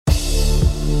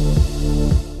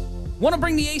Want to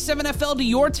bring the A7FL to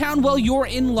your town? Well, you're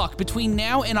in luck. Between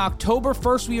now and October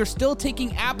 1st, we are still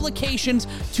taking applications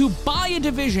to buy a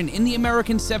division in the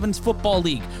American Sevens Football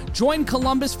League. Join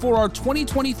Columbus for our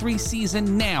 2023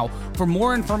 season now. For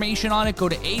more information on it, go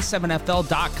to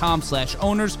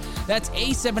a7fl.com/owners. That's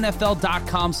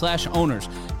a7fl.com/owners.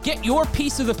 Get your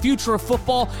piece of the future of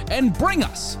football and bring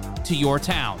us to your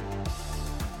town.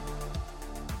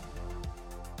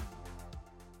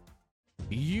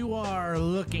 You are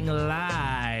looking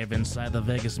live inside the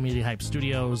Vegas Media Hype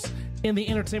Studios in the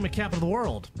entertainment capital of the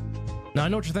world. Now, I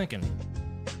know what you're thinking.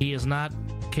 He is not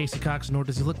Casey Cox, nor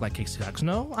does he look like Casey Cox.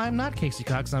 No, I'm not Casey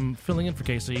Cox. I'm filling in for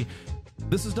Casey.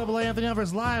 This is Double A Anthony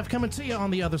Alvarez live coming to you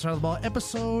on the other side of the ball.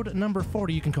 Episode number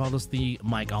 40. You can call this the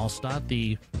Mike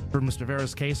Allstott, for Mr.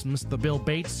 Veira's case, Mr. Bill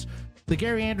Bates, the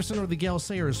Gary Anderson, or the Gail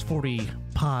Sayers 40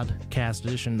 podcast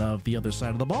edition of the other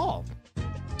side of the ball.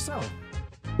 So,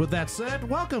 with that said,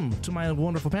 welcome to my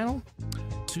wonderful panel.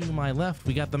 To my left,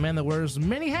 we got the man that wears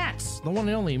many hats, the one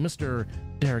and only Mr.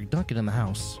 Derek Duncan in the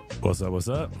house. What's up, what's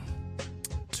up?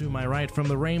 To my right, from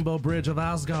the Rainbow Bridge of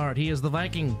Asgard, he is the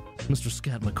Viking, Mr.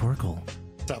 Scott McCorkle.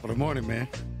 Top of the morning, man.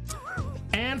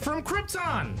 And from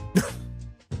Krypton,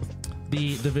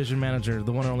 the division manager,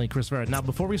 the one and only Chris Veira. Now,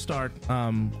 before we start,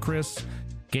 Chris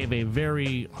gave a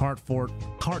very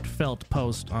heartfelt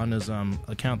post on his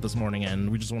account this morning, and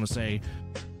we just want to say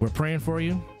we're praying for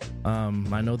you.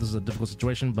 I know this is a difficult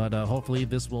situation, but hopefully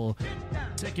this will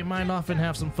take your mind off and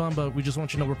have some fun, but we just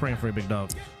want you to know we're praying for you, big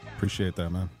dog. Appreciate that,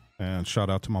 man. And shout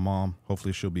out to my mom.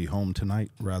 Hopefully she'll be home tonight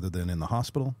rather than in the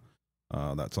hospital.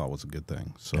 That's always a good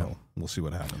thing. So We'll see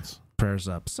what happens. Prayers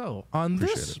up. So on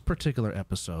this particular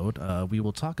episode, we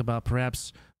will talk about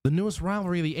perhaps the newest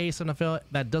rivalry of the A7FL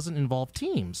that doesn't involve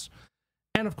teams.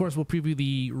 And of course, we'll preview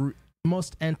the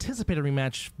most anticipated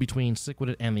rematch between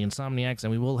Sikwidiit and the Insomniacs.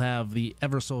 And we will have the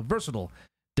ever so versatile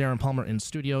Darren Palmer in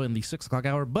studio in the 6 o'clock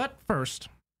hour. But first,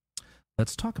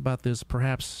 let's talk about this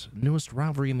perhaps newest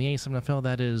rivalry in the A7FL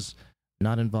that is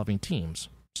not involving teams.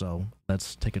 So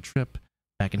let's take a trip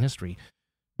back in history.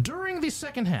 During the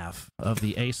second half of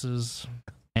the Aces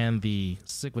and the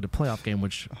Sikwidiit playoff game,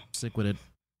 which Sikwidiit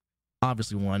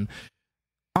obviously won,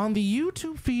 on the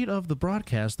YouTube feed of the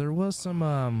broadcast, there was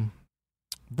some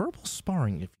verbal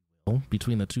sparring, if you will,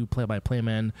 between the two play-by-play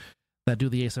men that do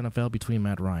the A7FL, between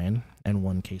Matt Ryan and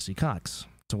one Casey Cox,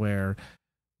 to where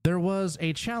there was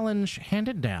a challenge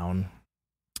handed down,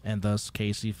 and thus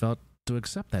Casey felt to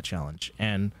accept that challenge.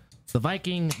 And the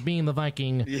Viking, being the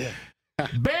Viking,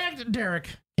 begged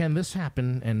Derek, can this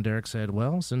happen? And Derek said,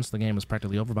 well, since the game is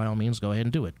practically over, by all means, go ahead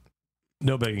and do it.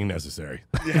 No begging necessary.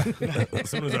 As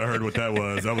soon as I heard what that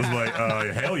was, I was like,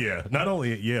 hell yeah. Not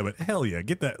only but hell yeah.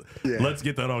 Get that. Yeah. Let's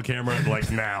get that on camera like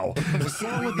now.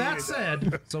 So with that said,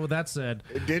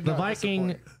 the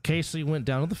Viking, Casey, went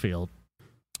down to the field.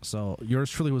 So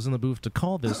yours truly was in the booth to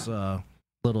call this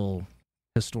little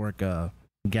historic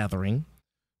gathering,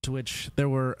 to which there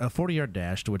were a 40-yard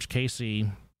dash, to which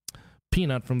Casey,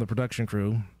 Peanut from the production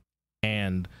crew,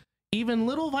 and even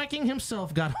little Viking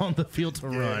himself got on the field to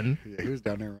run. Yeah, he was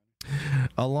down there.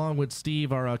 Along with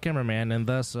Steve, our cameraman, and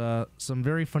thus some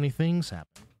very funny things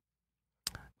happened.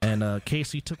 And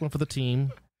Casey took one for the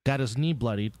team, got his knee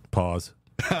bloodied. Pause.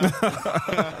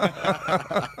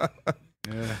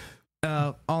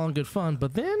 All in good fun,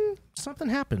 but then something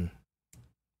happened.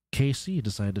 Casey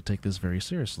decided to take this very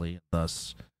seriously.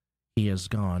 Thus, he has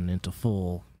gone into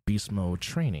full beast mode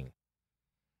training.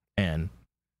 And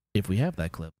if we have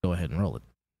that clip, go ahead and roll it.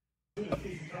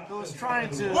 I was trying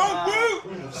to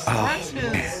stretch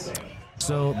his...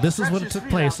 So this is what took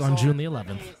place on June the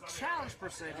 11th. Challenge per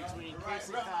se between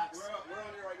Casey Cox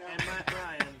and Matt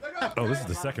Ryan. Oh, this is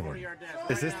the second one.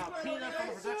 Is this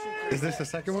the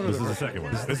second one? This is the second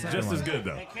one. It's just as good,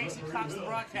 though. And Casey Cox, the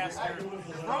broadcaster,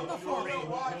 from the 40,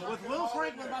 with Will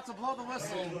Franklin about to blow the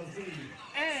whistle.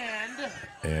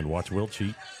 And watch Will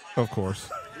cheat. Of course.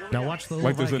 Now watch the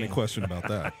Like there's Viking. any question about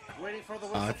that. Waiting for the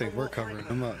whistle. I think we're covering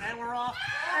him up. And we're off.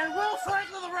 And Will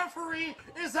Franklin, the referee,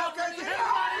 is out there.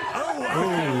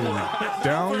 Oh,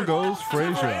 down goes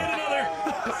Frazier. I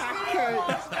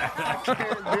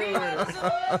can't do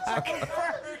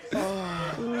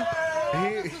it.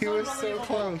 He was so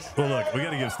close. Well, look, we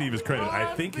got to give Steve his credit.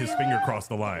 I think his finger crossed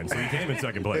the line, so he came in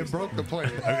second place. It broke the plane.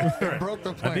 It broke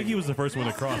the plane. I think he was the first one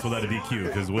to cross without a DQ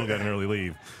because Will got an early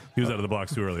leave. He was out of the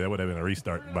blocks too early. That would have been a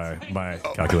restart by my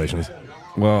calculations.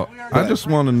 Well, I just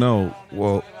want to know,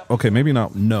 okay, maybe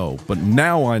not know, but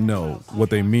now I know what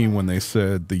they mean when they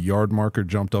said the yard marker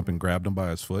jumped up and grabbed him by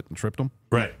his foot and tripped him.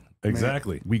 Right.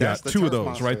 Exactly. Man, we got two of those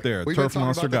monster right there. We've Turf been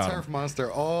Monster about got the Turf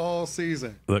Monster all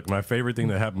season. Look, my favorite thing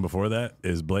that happened before that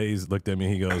is Blaze looked at me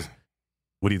and he goes,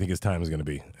 what do you think his time is going to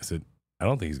be? I said, I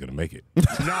don't think he's going to make it.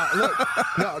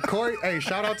 Corey. Hey,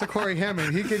 shout out to Corey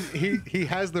Hammond. He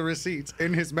has the receipts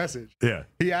in his message. Yeah.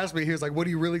 He asked me. He was like, "What do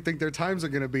you really think their times are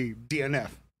going to be?" DNF,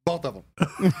 both of them.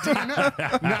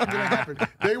 DNF, not going to happen.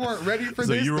 They weren't ready for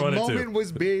this. You were the on it moment too.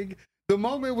 was big. The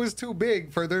moment was too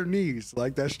big for their knees.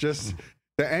 Like that's just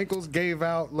the ankles gave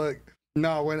out. Look,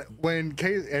 no, when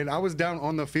Casey and I was down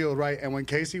on the field, right, and when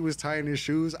Casey was tying his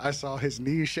shoes, I saw his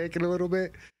knees shaking a little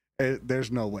bit.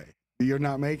 There's no way. You're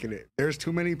not making it. There's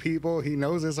too many people. He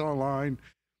knows it's online.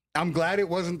 I'm glad it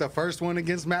wasn't the first one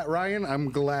against Matt Ryan.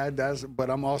 I'm glad but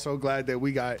I'm also glad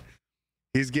that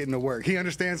he's getting to work. He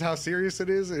understands how serious it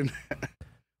is, and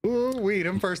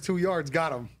them first 2 yards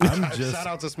got him. Shout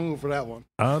out to Smooth for that one.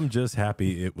 I'm just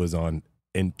happy it was on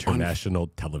international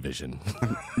television.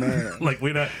 Man. Like,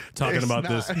 we're not talking about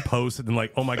this post and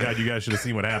like, oh my God, you guys should have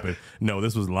seen what happened. No,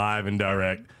 this was live and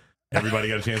direct. Everybody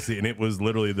got a chance to see it, and it was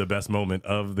literally the best moment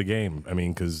of the game. I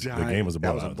mean, because the game was a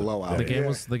blowout. That was a blowout.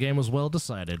 The game was well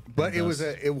decided. But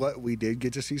we did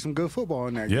get to see some good football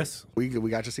in that game. Yes. We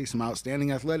got to see some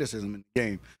outstanding athleticism in the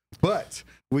game. But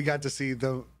we got to see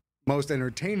the most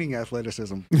entertaining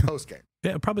athleticism post game.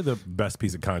 Yeah, probably the best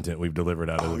piece of content we've delivered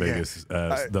out of Vegas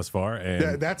thus far.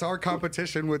 And that's our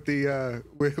competition with the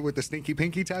with the stinky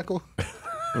pinky tackle.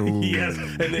 Yes,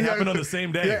 and they happened on the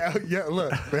same day. Yeah.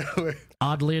 Look,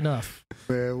 Oddly enough.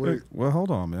 man, Well, hold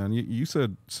on, man. You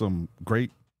said some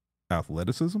great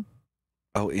athleticism.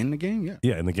 Oh, in the game, yeah.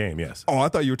 Yeah, in the game, yes. Oh, I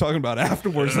thought you were talking about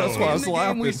afterwards. That's why I was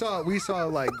laughing. We saw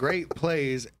like great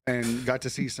plays and got to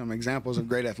see some examples of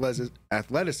great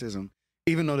athleticism,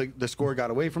 even though the score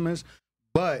got away from us.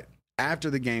 But after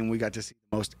the game, we got to see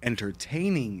the most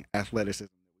entertaining athleticism.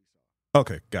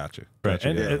 Okay, gotcha. Right,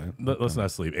 and Yeah. let's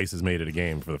not sleep. Aces made it a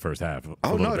game for the first half.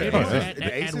 Oh no, bit.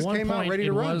 the Aces came out ready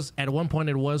to run. At one point,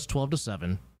 it was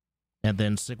 12-7, and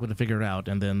then Sikwidiit figured it out,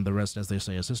 and then the rest, as they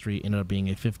say, is history. Ended up being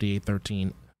a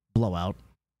 58-13 blowout,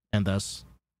 and thus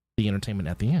the entertainment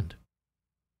at the end.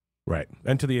 Right,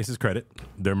 and to the Aces' credit,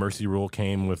 their mercy rule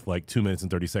came with like 2 minutes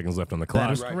and 30 seconds left on the clock.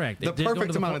 That is correct. The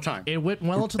perfect amount of time. It went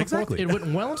well into the fourth. It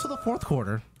went well into the fourth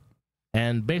quarter.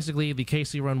 And basically, the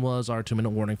KC run was our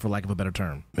 2-minute warning, for lack of a better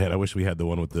term. Man, I wish we had the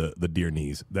one with the deer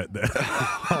knees. That's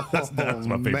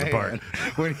my favorite part.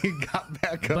 When he got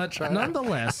back up. But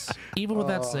nonetheless, even with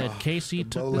that said, KC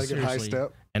took this bow-legged high seriously.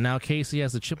 step. And now KC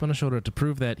has a chip on his shoulder to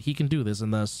prove that he can do this,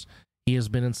 and thus he has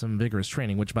been in some vigorous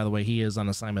training, which, by the way, he is on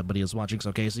assignment, but he is watching.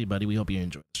 So, KC, buddy, we hope you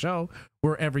enjoy the show,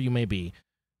 wherever you may be.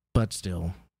 But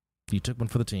still, you took one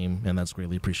for the team, and that's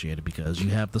greatly appreciated because you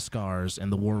have the scars and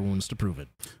the war wounds to prove it.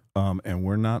 And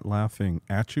we're not laughing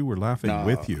at you. We're laughing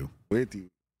with you. With you.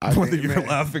 Whether you're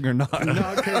laughing or not.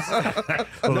 No, because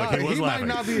he might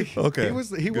not be. Okay.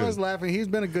 He was laughing. He's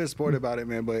been a good sport about it,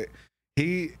 man. But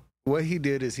what he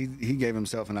did is he gave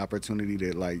himself an opportunity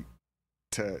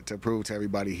to prove to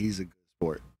everybody he's a good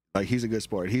sport. Like he's a good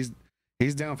sport. He's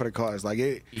down for the cause. Like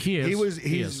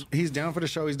he's down for the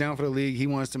show. He's down for the league. He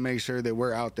wants to make sure that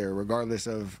we're out there, regardless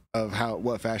of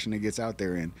what fashion it gets out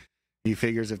there in. He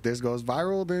figures if this goes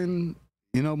viral, then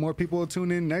more people will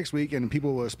tune in next week, and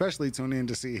people will especially tune in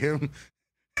to see him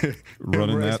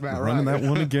running that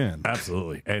one again.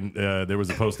 Absolutely. And there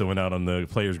was a post that went out on the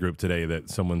players group today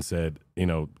that someone said,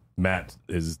 Matt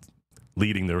is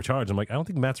leading the charge. I'm like, I don't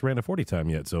think Matt's ran a 40 time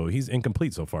yet, so he's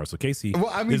incomplete so far. So Casey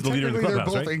is the leader of the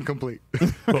clubhouse, they're both right? Incomplete.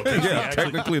 Well,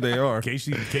 Technically they are.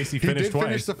 Casey He finished did twice.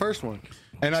 finish the first one,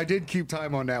 and I did keep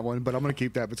time on that one, but I'm going to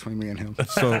keep that between me and him.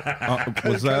 So was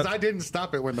Because that I didn't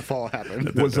stop it when the fall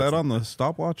happened. was that on the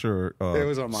stopwatch or It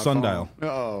was on my sundial? phone.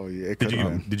 Oh yeah. Did you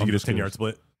get a 10-yard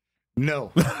split?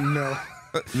 No.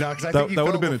 Because I think That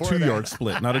would have been a 2-yard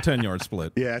split, not a 10-yard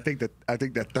split. Yeah, I think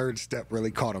that third step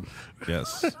really caught him.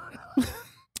 Yes.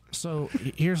 So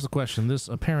here's the question: this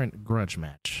apparent grudge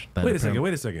match. Wait a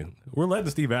second. We're letting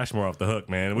Steve Ashmore off the hook,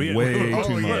 man. Way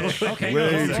too much. Okay, Way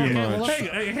okay, too well, much.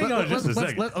 Hang on just a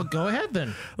second. Go ahead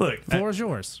then. Look, Floor is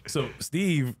yours. so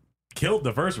Steve killed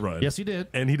the first run. Yes, he did.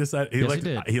 And he decided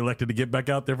he elected to get back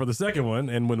out there for the second one.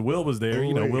 And when Will was there,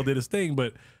 Will did his thing,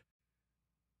 but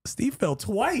Steve fell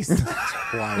twice.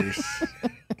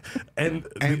 And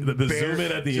the zoom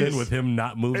in at the end with him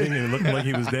not moving and looking like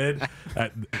he was dead. I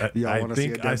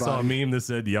think I saw a meme that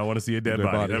said, y'all want to see a dead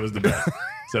body. That was the best.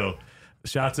 So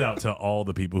shouts out to all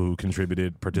the people who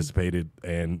contributed, participated,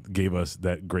 and gave us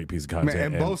that great piece of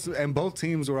content. And both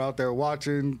teams were out there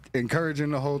watching,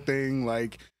 encouraging the whole thing.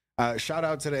 Like, shout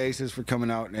out to the Aces for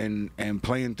coming out and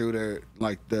playing through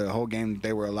the whole game that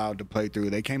they were allowed to play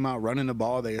through. They came out running the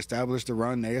ball. They established the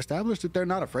run. They established that they're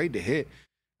not afraid to hit.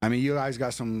 I mean, you guys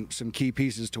got some key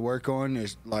pieces to work on,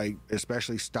 is like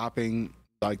especially stopping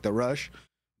like the rush.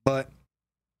 But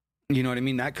You know what I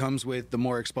mean? That comes with the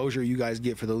more exposure you guys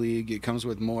get for the league. It comes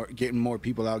with getting more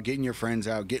people out, getting your friends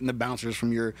out, getting the bouncers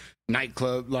from your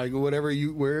nightclub, like wherever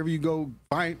you go,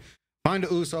 find a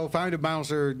Uso, find a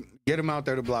bouncer, get him out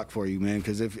there to block for you, man.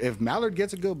 Because if Mallard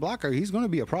gets a good blocker, he's going to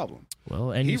be a problem.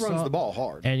 Well, and he runs the ball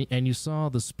hard, and you saw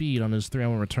the speed on his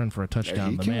 3-1 return for a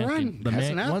touchdown. He can run. The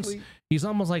man, he's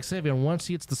almost like Savion. Once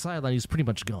he hits the sideline, he's pretty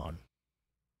much gone.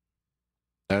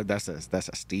 That's a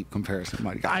steep comparison,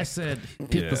 my guy. I said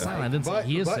hit the sideline. But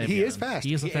he is fast.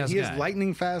 He is a fast guy. He is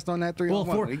lightning fast on that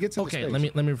 3-on-1. He gets okay, let me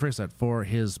rephrase that. For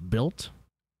his built,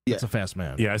 it's a fast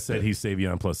man. Yeah, I said he's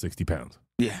Savion plus 60 pounds.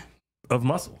 Yeah, of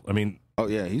muscle. I mean,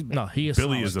 he is.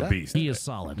 Billy solid. is a beast. He is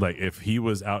solid. Like if he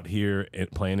was out here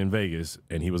playing in Vegas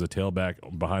and he was a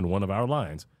tailback behind one of our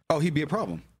lines, he'd be a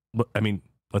problem. But I mean,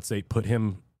 let's say put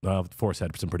him. Force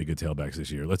had some pretty good tailbacks this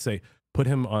year. Let's say put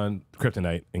him on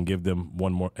Kryptonite and give them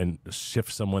one more and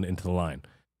shift someone into the line.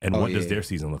 And what does their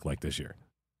season look like this year?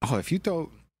 Oh, if you throw,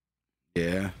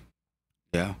 yeah.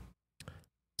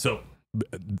 So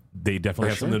they definitely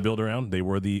have something to build around. They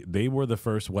were the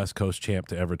first West Coast champ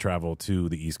to ever travel to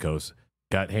the East Coast.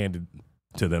 Got handed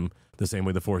to them the same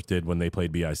way the Force did when they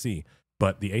played BIC.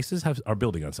 But the Aces are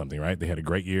building on something, right? They had a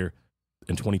great year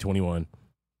in 2021.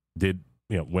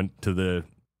 Went to the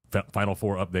Final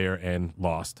Four up there and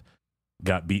lost.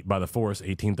 Got beat by the Force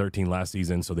 18-13 last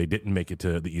season, so they didn't make it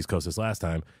to the East Coast this last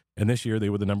time. And this year they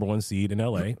were the number 1 seed in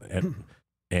LA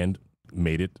and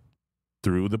made it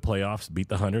through the playoffs, beat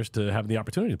the Hunters to have the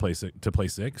opportunity to play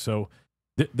sick. So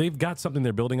they've got something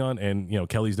they're building on, and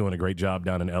Kelly's doing a great job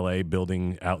down in LA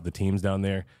building out the teams down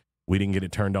there. We didn't get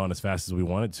it turned on as fast as we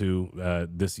wanted to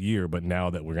this year, but now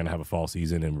that we're going to have a fall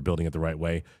season and we're building it the right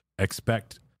way,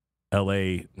 expect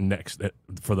LA next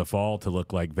for the fall to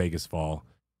look like Vegas fall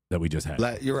that we just had.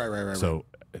 You're right. So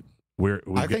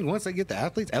I think once they get the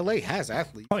athletes, LA has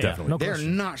athletes. Oh, yeah. Definitely. They're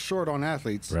not short on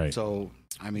athletes. Right. So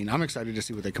I mean, I'm excited to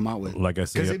see what they come out with. Like I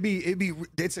said, because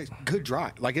it's a good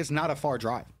drive. Like it's not a far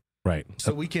drive. Right.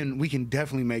 So we can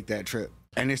definitely make that trip.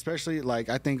 And especially like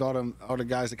I think all the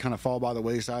guys that kind of fall by the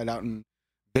wayside out in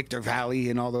Victor Valley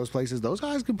and all those places, those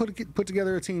guys can put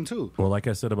together a team too. Well, like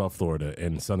I said about Florida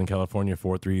and Southern California,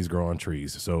 4-3s grow on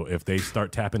trees. So if they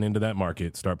start tapping into that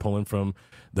market, start pulling from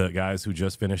the guys who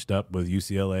just finished up with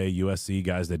UCLA, USC,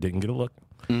 guys that didn't get a look,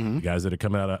 guys that are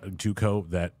coming out of JUCO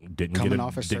that didn't get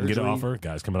an offer,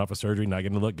 guys coming off of surgery, not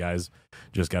getting a look, guys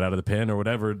just got out of the pen or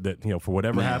whatever that for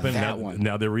whatever happened.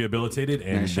 Now they're rehabilitated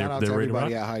and shout out to ready to rock.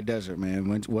 Everybody at High Desert, man.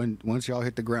 Once y'all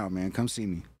hit the ground, man, come see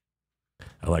me.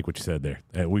 I like what you said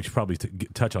there. We should probably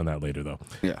touch on that later, though.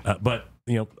 Yeah. But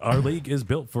our league is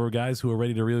built for guys who are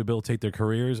ready to rehabilitate their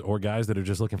careers or guys that are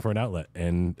just looking for an outlet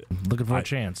and looking for a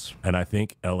chance. And I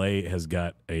think LA has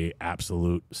got a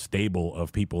absolute stable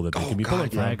of people that they can be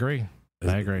pulling from. I agree.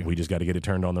 We just got to get it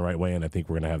turned on the right way, and I think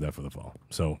we're going to have that for the fall.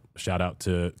 So shout out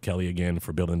to Kelly again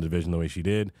for building the division the way she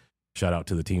did. Shout out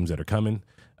to the teams that are coming.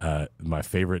 My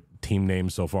favorite team name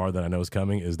so far that I know is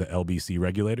coming is the LBC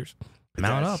Regulators.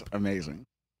 Mount up. Amazing.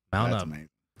 Mount up. Amazing.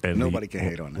 And nobody can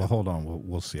hate on that. Well, hold on.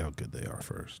 We'll see how good they are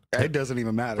first. It doesn't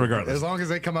even matter. Regardless. As long as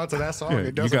they come out to that song,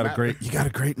 it doesn't matter. You got a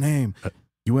great name.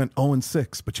 You went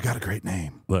 0-6, but you got a great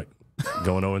name. Look,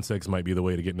 going 0-6 might be the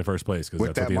way to get in the first place because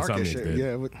that's what the Insomniacs did.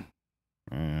 Yeah.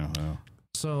 Well.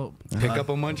 So pick up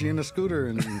a Munchie in the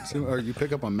scooter, or you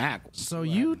pick up a Mac. So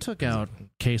you took out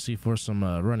Casey for some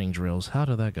running drills. How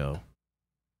did that go?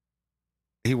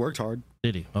 He worked hard.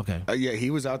 Did he? Okay. Yeah,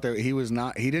 he was out there. He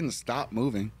didn't stop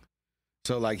moving.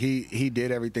 So like he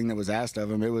did everything that was asked of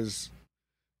him. It was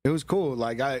cool.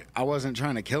 Like I wasn't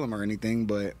trying to kill him or anything,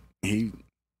 but he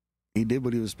did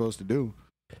what he was supposed to do.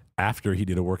 After he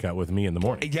did a workout with me in the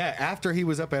morning. Yeah, after he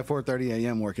was up at 4:30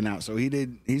 a.m. working out. So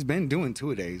he's been doing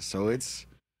 2-a-days. So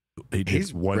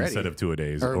he's one ready. Set of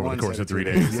 2-a-days over the course of 3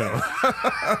 days. So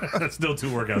that's still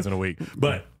 2 workouts in a week.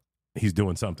 But he's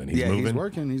doing something. He's moving. He's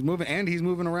working. He's moving, and he's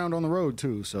moving around on the road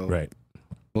too. So right.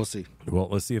 We'll see. Well,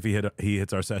 let's see if he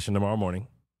hits our session tomorrow morning.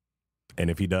 And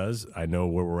if he does, I know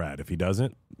where we're at. If he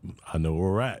doesn't, I know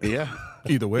where we're at. Yeah.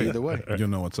 Either way, Right. you'll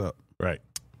know what's up. Right.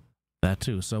 That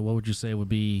too. So what would you say would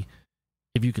be,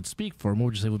 if you could speak for him, what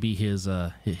would you say would be his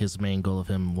main goal of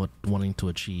him wanting to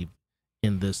achieve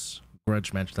in this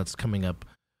grudge match that's coming up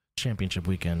championship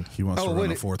weekend? He wants to run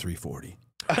a 4.340.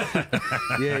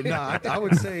 I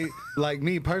would say, like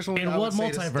me personally, I would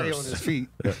say to stay on his feet.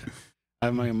 I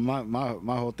mean,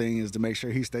 my whole thing is to make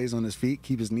sure he stays on his feet,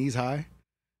 keep his knees high,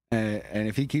 and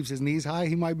if he keeps his knees high,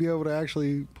 he might be able to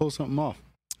actually pull something off.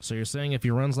 So you're saying if he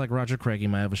runs like Roger Craig, he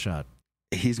might have a shot?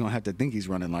 He's gonna have to think he's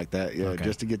running like that,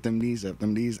 just to get them knees up.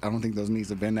 Them knees, I don't think those knees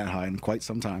have been that high in quite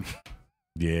some time.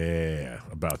 Yeah,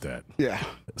 about that. Yeah.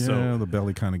 So yeah, the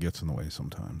belly kind of gets in the way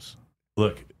sometimes.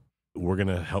 look, we're going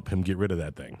to help him get rid of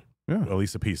that thing. Yeah. At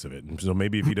least a piece of it. So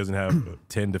maybe if he doesn't have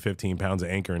 10 to 15 pounds of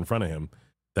anchor in front of him,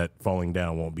 that falling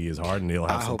down won't be as hard, and he'll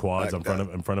have some quads in front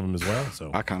of him as well.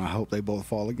 So I kind of hope they both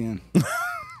fall again.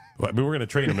 Well, I mean, we're going to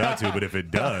train him not to, but if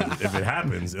it does, if it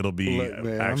happens, it'll be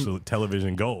actual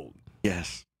television gold.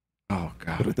 Yes. Oh,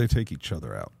 God. What if they take each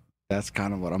other out? That's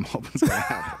kind of what I'm hoping is going to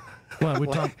happen.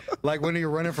 Well, like when you're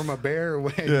running from a bear,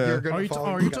 when you're going to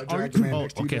fall.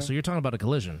 Okay, so you're talking about a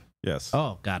collision. Yes.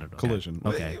 Oh, got it. Okay. Collision.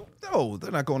 Okay. No,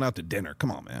 they're not going out to dinner.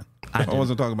 Come on, man. I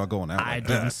wasn't talking about going out. I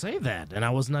didn't say that, and I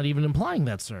was not even implying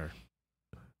that, sir.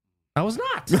 I was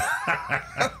not.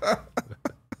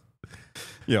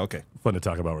 Yeah, okay. Fun to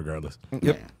talk about regardless.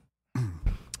 Yep.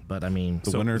 But I mean,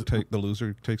 the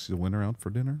loser takes the winner out for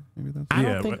dinner. Maybe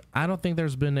that's. I don't think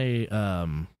there's been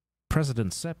a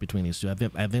precedent set between these two. I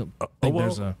think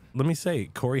there's a. Let me say,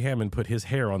 Corey Hammond put his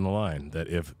hair on the line that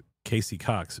if Casey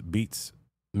Cox beats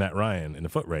Matt Ryan in a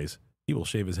foot race, he will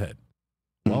shave his head.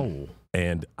 Whoa!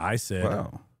 And I said,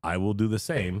 I will do the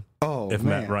same if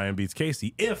Matt Ryan beats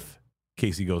Casey. If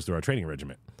Casey goes through our training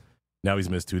regiment. Now he's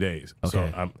missed 2 days,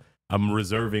 okay. So I'm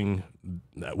reserving.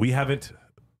 We haven't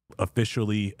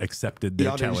officially accepted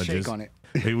their challenges. On it.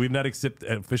 We've not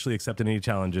officially accepted any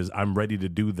challenges. I'm ready to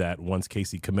do that once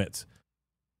Casey commits.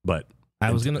 But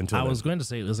I was going to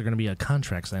say, is there going to be a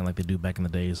contract signing like they do back in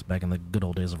the good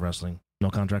old days of wrestling? No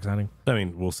contract signing? I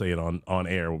mean, we'll say it on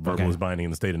air. Verbal is binding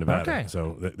in the state of Nevada. Okay.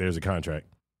 So there's a contract.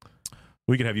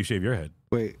 We can have you shave your head.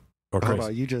 Wait. Or Chris. Hold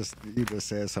on, you just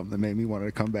said something that made me want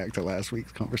to come back to last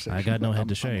week's conversation. I got no head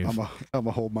to shave. I'm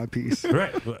gonna hold my peace.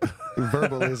 Right.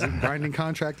 Verbal is binding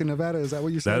contract in Nevada. Is that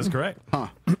what you said? That is correct. Huh.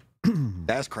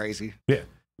 That's crazy. Yeah.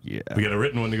 Yeah. We got a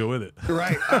written one to go with it.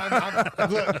 Right.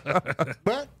 Look,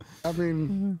 but I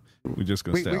mean, we're just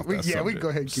gonna stay off that subject. we go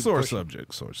ahead. And keep Sore pushing.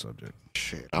 subject.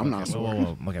 Shit, I'm not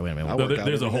sore. Okay, wait a minute. No,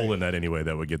 there's a hole in that anyway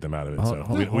that would get them out of it.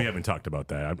 So we haven't talked about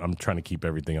that. I'm trying to keep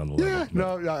everything on the level. Yeah.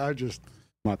 No, I just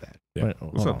my bad. Yeah. Wait,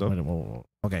 What's up, Doug?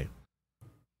 Okay.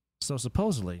 So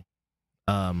supposedly,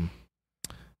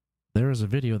 there is a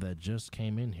video that just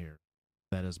came in here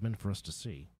that is meant for us to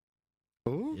see.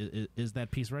 Ooh. Is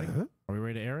that piece ready? Are we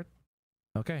ready to air it?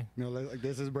 Okay. You know, like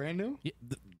this is brand new. Yeah,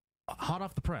 hot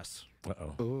off the press.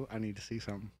 Oh, I need to see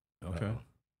something. Okay.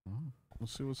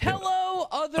 Let's see what's Hello,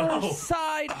 other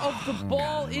side of the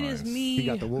ball. It is me,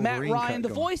 Matt Ryan, the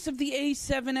voice of the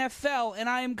A7FL, and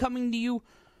I am coming to you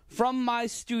from my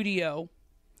studio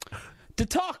to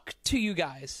talk to you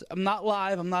guys. I'm not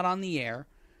live. I'm not on the air.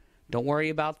 Don't worry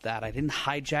about that. I didn't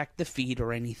hijack the feed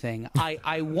or anything.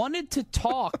 I wanted to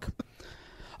talk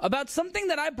about something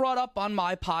that I brought up on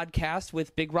my podcast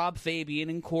with Big Rob Fabian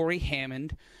and Corey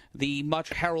Hammond, the much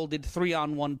heralded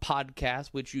 3-on-1 podcast,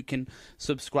 which you can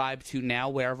subscribe to now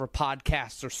wherever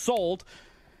podcasts are sold.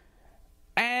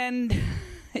 And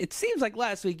it seems like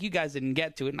last week you guys didn't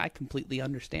get to it, and I completely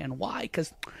understand why.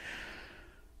 Because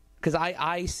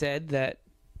I said that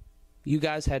you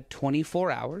guys had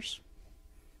 24 hours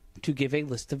to give a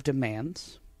list of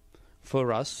demands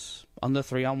for us on the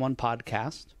 3-on-1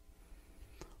 podcast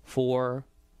for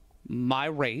my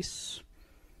race,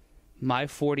 my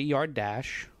 40-yard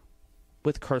dash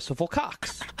with Cursival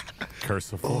Cox.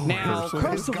 Cursival? Now,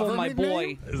 Cursival, my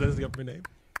boy. Is that his government name?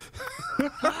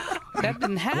 That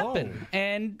didn't happen.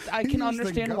 And I can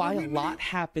understand why a lot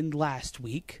happened last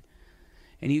week.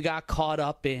 And you got caught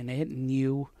up in it, and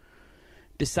you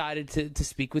decided to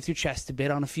speak with your chest a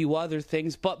bit on a few other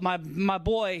things. But my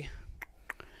boy,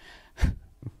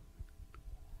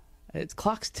 its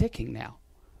clock's ticking now.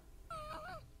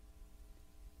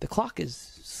 The clock is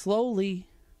slowly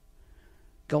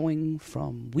going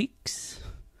from weeks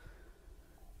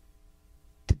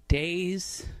to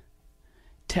days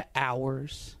to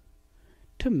hours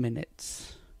to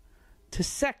minutes to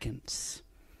seconds.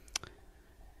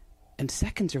 And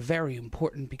seconds are very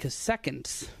important because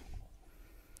seconds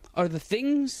are the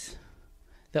things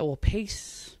that will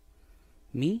pace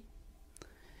me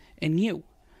and you.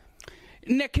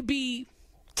 And that could be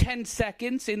 10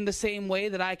 seconds in the same way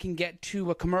that I can get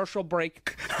to a commercial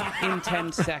break in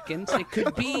 10 seconds. It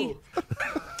could be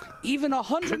even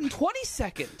 120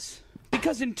 seconds.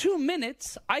 Because in 2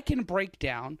 minutes, I can break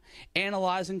down,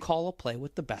 analyze, and call a play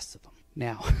with the best of them.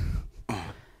 Now,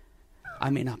 I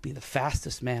may not be the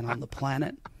fastest man on the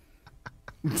planet.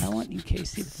 I want you,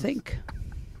 Casey, to think.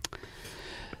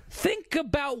 Think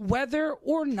about whether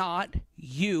or not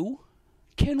you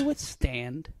can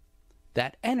withstand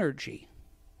that energy.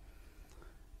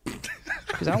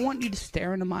 Because I want you to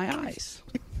stare into my eyes.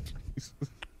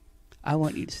 I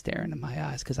want you to stare into my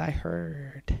eyes because I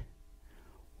heard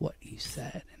what you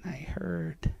said, and I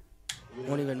heard. You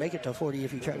won't even make it to 40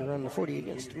 if you try to run the 40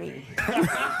 against me.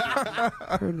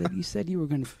 I heard that you said you were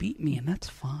going to beat me, and that's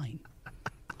fine.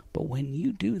 But when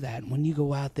you do that, when you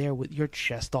go out there with your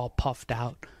chest all puffed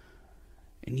out,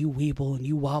 and you weeble and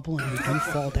you wobble and you do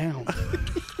fall down,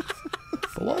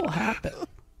 but what will happen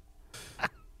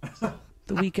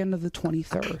the weekend of the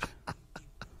 23rd?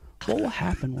 What will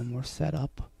happen when we're set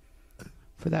up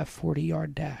for that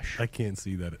 40-yard dash? I can't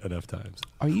see that enough times.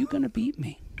 Are you going to beat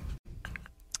me?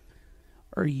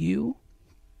 Are you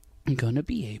going to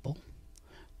be able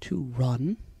to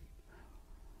run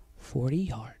 40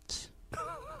 yards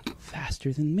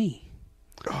faster than me?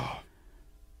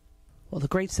 Well, the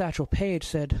great Satchel Paige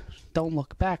said, don't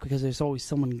look back because there's always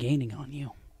someone gaining on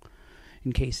you.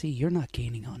 And KC, you're not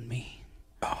gaining on me.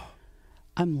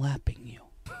 I'm lapping you.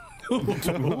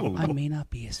 I may not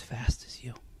be as fast as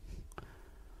you,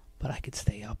 but I could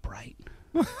stay upright.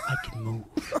 I can move.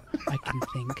 I can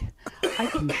think. I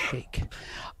can shake.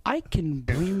 I can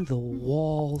bring the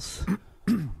walls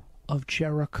of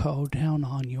Jericho down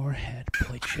on your head,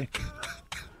 boy chick.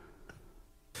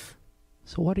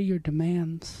 So what are your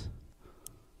demands?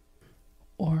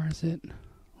 Or is it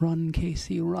run,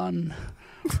 Casey, run.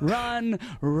 Run,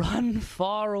 run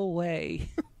far away.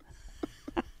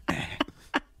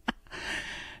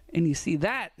 And you see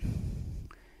that?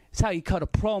 It's how you cut a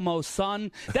promo,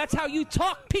 son. That's how you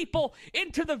talk people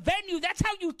into the venue. That's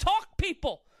how you talk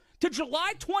people to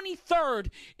July 23rd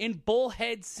in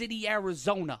Bullhead City,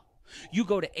 Arizona. You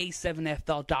go to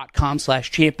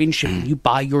a7fl.com/championship and you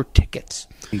buy your tickets.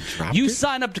 You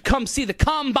sign up to come see the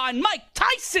Combine. Mike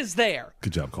Tice is there.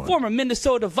 Good job, Corey. Former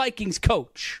Minnesota Vikings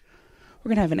coach. We're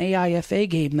going to have an AIFA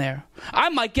game there. I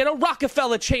might get a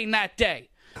Rockefeller chain that day.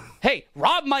 Hey,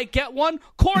 Rob might get one.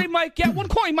 Corey might get one.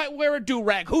 Corey might wear a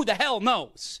do-rag. Who the hell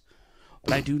knows?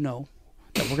 But I do know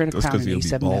that we're going to crown an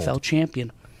A7FL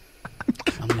champion.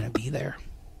 I'm going to be there.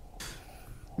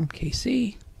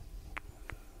 KC.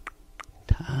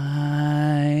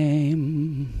 Time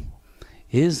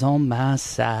is on my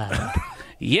side.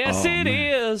 Yes, it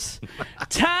is.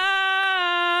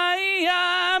 Time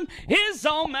is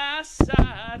on my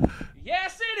side.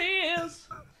 Yes, it is.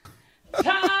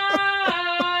 Time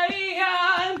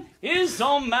is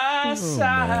on my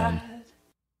side. Man.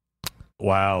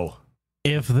 Wow.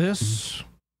 If this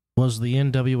was the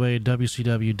NWA,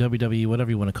 WCW, WWE, whatever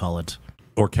you want to call it,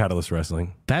 or Catalyst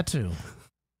Wrestling, that too.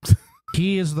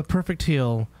 He is the perfect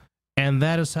heel, and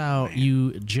that is how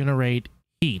you generate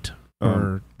heat.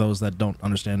 For those that don't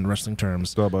understand wrestling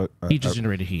terms, he just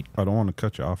generated heat. I don't want to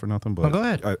cut you off or nothing, but go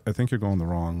ahead. I think you're going the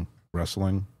wrong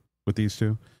wrestling with these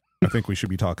two. I think we should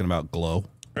be talking about Glow.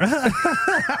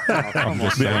 I'm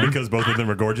just saying. Because both of them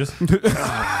are gorgeous.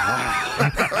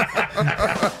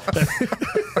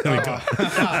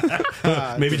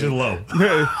 Maybe just Low.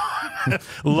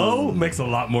 Low makes a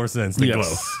lot more sense than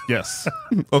Glow. Yes.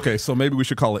 Okay, so maybe we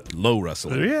should call it Low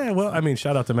Wrestling. Yeah, well, I mean,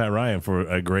 shout out to Matt Ryan for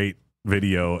a great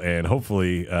video, and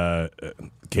hopefully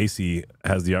Casey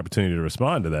has the opportunity to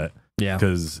respond to that. Yeah.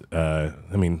 Because, I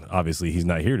mean, obviously he's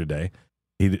not here today.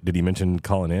 Did he mention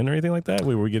calling in or anything like that?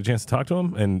 Where we get a chance to talk to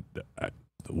him? And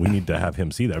we need to have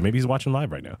him see that. Or maybe he's watching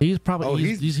live right now. He's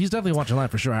probably he's definitely watching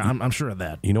live for sure. I'm sure of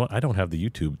that. You know what? I don't have the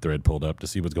YouTube thread pulled up to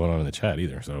see what's going on in the chat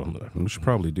either. So we should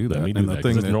probably do that. Let me do that,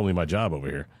 'cause that's normally my job over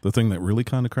here. The thing that really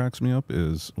kind of cracks me up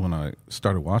is when I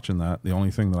started watching that, the only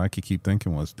thing that I could keep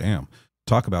thinking was, damn,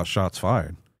 talk about shots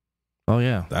fired. Oh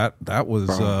yeah. That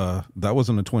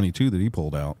wasn't a 22 that he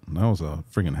pulled out. That was a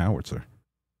friggin' howitzer.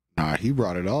 Nah, he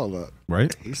brought it all up.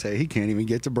 Right? He said he can't even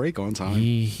get to break on time.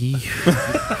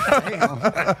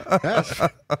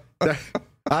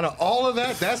 Out of all of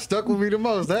that, that stuck with me the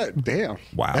most.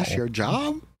 Wow. That's your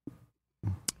job?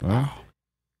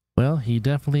 Well, he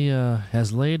definitely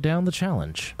has laid down the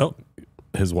challenge. Oh,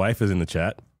 his wife is in the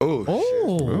chat.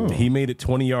 Oh. He made it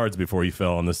 20 yards before he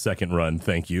fell on the second run.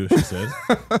 Thank you, she said.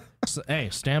 Hey,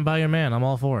 stand by your man. I'm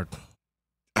all for it.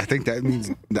 I think that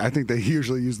means. I think they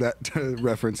usually use that to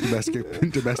reference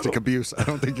domestic abuse. I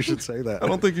don't think you should say that. I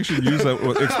don't think you should use that,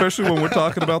 especially when we're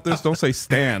talking about this. Don't say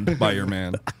stand by your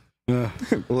man.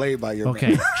 Lay by your man.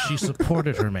 Okay, she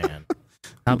supported her man.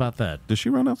 How about that? Did she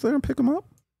run up there and pick him up?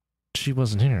 She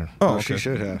wasn't here. Oh, okay. She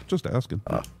should have. Just asking.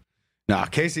 Nah,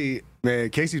 Casey's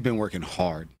been working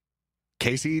hard.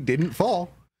 Casey didn't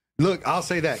fall. Look, I'll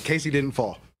say that. Casey didn't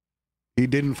fall. He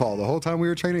didn't fall. The whole time we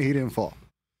were training, he didn't fall.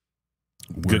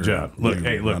 Good job. Look,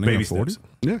 baby steps.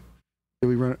 Yeah. He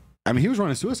was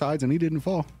running suicides and he didn't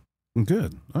fall.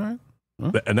 Good. All right.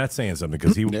 And that's saying something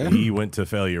because he went to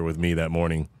failure with me that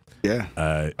morning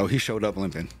Yeah. He showed up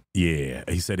limping. Yeah,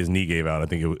 he said his knee gave out. I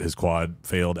think his quad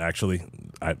failed, actually.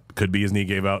 Could be his knee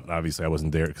gave out. Obviously, I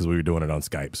wasn't there because we were doing it on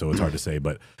Skype, so it's hard to say.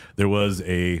 But there was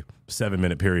a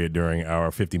 7-minute period during our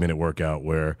 50-minute workout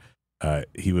where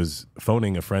he was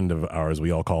phoning a friend of ours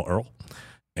we all call Earl.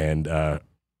 And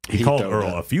he called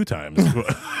Earl a few times.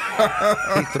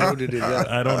 He throated it up.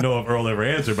 I don't know if Earl ever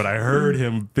answered, but I heard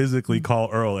him physically call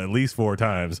Earl at least 4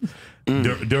 times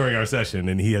during our session,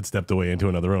 and he had stepped away into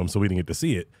another room, so we didn't get to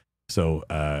see it. So,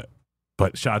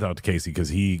 but shout out to Casey because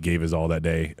he gave his all that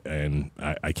day, and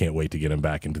I can't wait to get him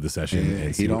back into the session.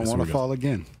 And see he don't want to fall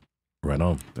again. Right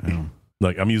on. Damn.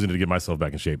 Like, I'm using it to get myself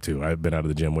back in shape, too. I've been out of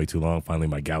the gym way too long. Finally,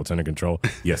 my gout's under control.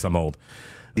 Yes, I'm old.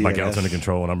 My gout's under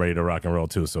control, and I'm ready to rock and roll,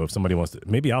 too. So if somebody wants to,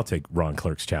 maybe I'll take Ron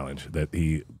Clerk's challenge that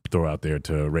he throw out there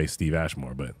to race Steve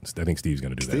Ashmore, but I think Steve's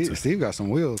going to do that. So. Steve got some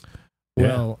wheels.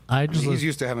 Well, he's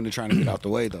used to having to try to get out the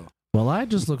way, though. Well, I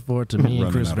just look forward to me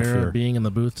and Chris Veira being in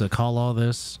the booth to call all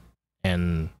this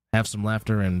and have some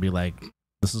laughter and be like,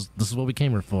 this is what we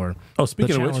came here for. Oh,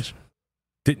 speaking of which,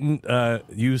 didn't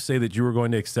you say that you were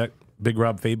going to accept Big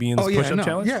Rob Fabian's push-up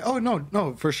challenge? Yeah. Oh,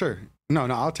 no, for sure. No,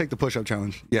 I'll take the push-up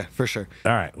challenge. Yeah, for sure.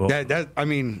 All right. Well, I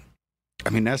mean,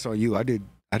 that's on you. I did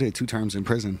 2 terms in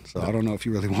prison, so I don't know if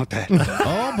you really want that.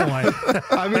 Oh boy.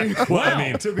 I mean,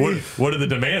 what are the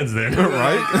demands then?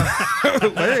 Right?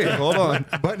 Hey, hold on.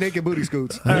 Butt naked booty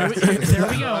scoots. There we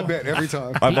go. I bet every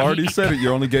time. I've already said it.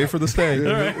 You're only gay for the stay.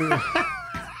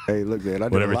 Hey, look, man, I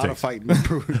did a lot of fighting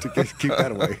to keep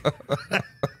that away.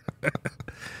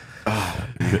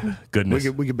 Goodness.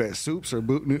 We could bet soups or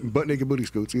butt naked booty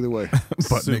scoots, either way.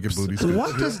 Butt naked booty scoots.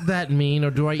 What does that mean,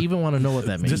 or do I even want to know what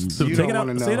that means? Just take it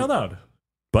out. Say it out loud.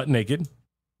 Butt naked.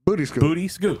 Booty scoots. Booty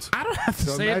scoots. I don't have to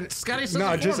say it. Scotty said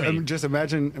it for me. Just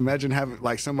imagine having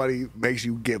like somebody makes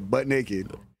you get butt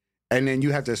naked, and then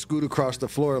you have to scoot across the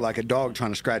floor like a dog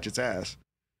trying to scratch its ass.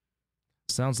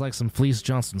 Sounds like some Fleece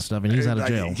Johnson stuff, and he's out of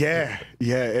jail. Yeah.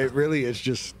 It really is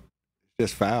just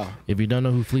foul. If you don't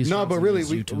know who Fleece Johnson but really, is,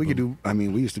 we could do. I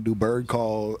mean, we used to do bird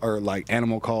call or like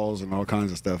animal calls and all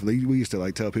kinds of stuff. We used to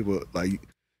like tell people like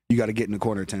you got to get in the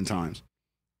corner 10 times,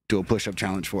 do a push-up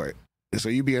challenge for it. And so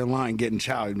you be in line getting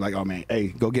chow, and like, oh man, hey,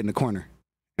 go get in the corner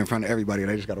in front of everybody, and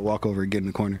they just got to walk over and get in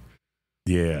the corner.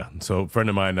 Yeah. So a friend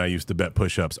of mine and I used to bet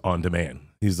push-ups on demand.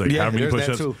 He's like, how many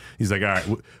push-ups? He's like, all right,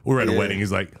 we're at a wedding.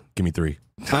 He's like, give me 3.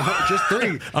 Just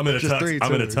 3. I'm in a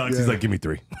tux. Yeah. He's like, give me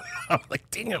 3. I'm like,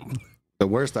 damn. The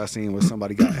worst I seen was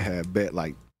somebody had bet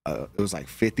like it was like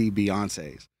 50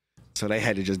 Beyoncés. So they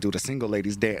had to just do the single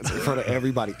ladies dance in front of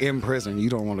everybody in prison. You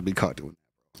don't want to be caught doing that.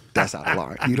 That's out of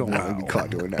line. You don't want to be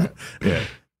caught doing that. Yeah.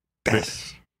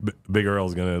 Big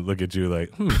Earl's going to look at you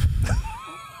like,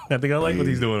 I think I like what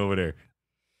he's doing over there.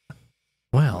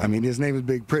 Well, I mean, his name is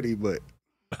Big Pretty, but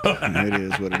it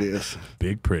is what it is.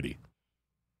 Big Pretty.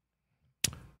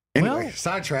 Anyway,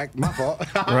 sidetracked. My fault.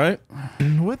 Right?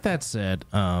 With that said,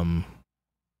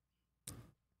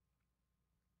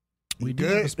 we do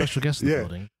have a special guest in the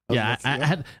building. Yeah, I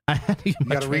had to get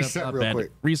my train of thought back.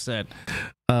 Reset.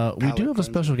 We do have a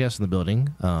special guest in the building.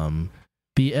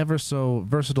 The ever so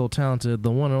versatile, talented,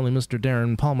 the one and only Mr.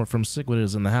 Darren Palmer from Sikwidiit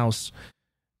is in the house.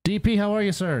 DP, how are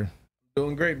you, sir?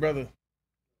 Doing great, brother.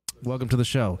 Welcome to the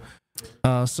show.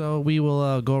 So we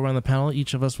will go around the panel.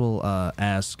 Each of us will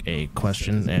ask a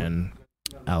question, and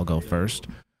I'll go first.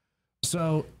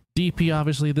 So, DP,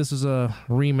 obviously, this is a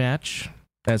rematch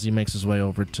as he makes his way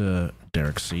over to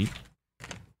Derek's seat.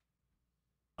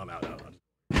 I'm out. How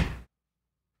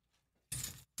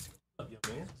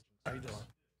you doing?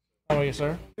 How are you,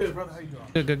 sir? Good, brother. How you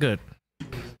doing? Good.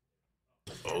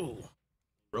 Oh,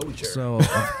 rolly chair. So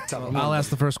I'll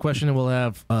ask the first question, and we'll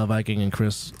have Viking and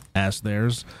Chris ask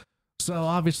theirs. So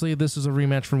obviously, this is a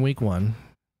rematch from Week 1.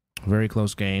 Very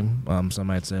close game. Some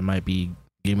might say it might be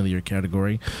Game of the Year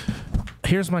category.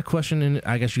 Here's my question, and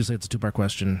I guess you say it's a 2-part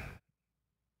question.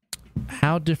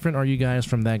 How different are you guys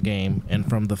from that game, and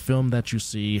from the film that you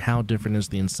see, how different is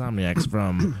the Insomniacs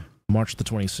from March the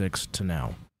 26th to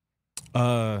now?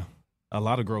 A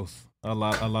lot of growth. A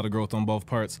lot of growth on both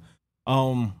parts.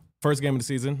 First game of the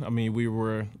season, I mean, we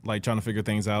were like trying to figure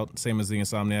things out, same as the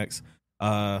Insomniacs.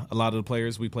 A lot of the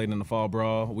players we played in the fall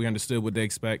brawl, we understood what they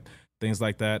expect, things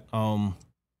like that.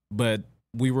 But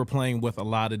we were playing with a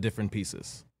lot of different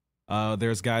pieces.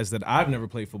 There's guys that I've never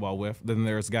played football with. Then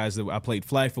there's guys that I played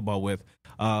flag football with.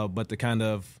 But to kind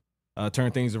of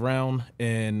turn things around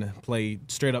and play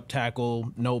straight up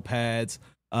tackle, no pads,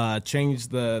 change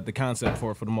the concept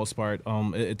for the most part.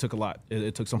 It took a lot.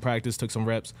 It took some practice, took some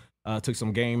reps, took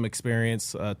some game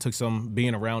experience, took some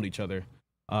being around each other.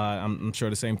 I'm sure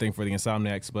the same thing for the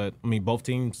Insomniacs, but I mean, both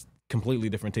teams, completely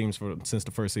different teams since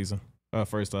the first season.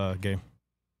 first game.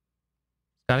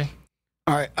 Scotty?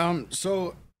 All right.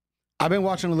 So I've been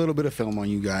watching a little bit of film on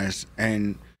you guys,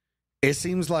 and it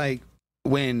seems like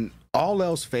when all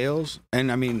else fails,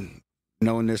 and I mean,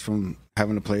 knowing this from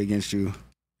having to play against you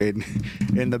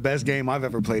in the best game I've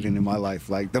ever played in my life,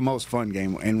 like the most fun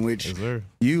game, in which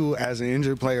you, as an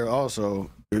injured player,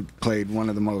 also played one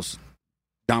of the most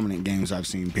dominant games I've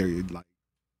seen. Period. Like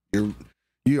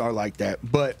you are like that,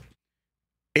 but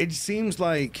it seems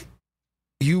like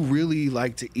you really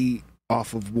like to eat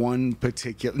off of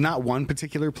not one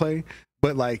particular play,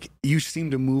 but like you seem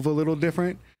to move a little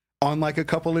different on like a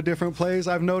couple of different plays.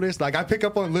 I've noticed, like I pick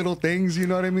up on little things, you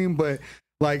know what I mean? But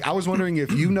like I was wondering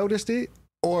if you noticed it,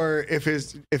 or if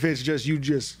it's just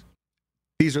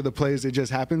these are the plays it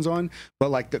just happens on. But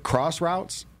like the cross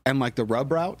routes and like the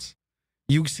rub routes,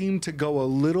 you seem to go a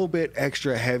little bit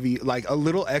extra heavy, like a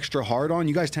little extra hard on.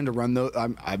 You guys tend to run those.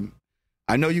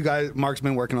 I know you guys, Mark's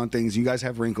been working on things. You guys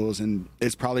have wrinkles, and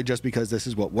it's probably just because this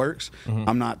is what works.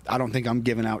 Mm-hmm. I don't think I'm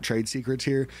giving out trade secrets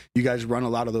here. You guys run a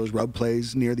lot of those rub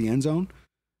plays near the end zone.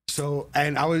 So,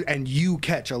 and you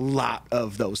catch a lot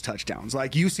of those touchdowns.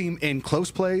 Like you seem in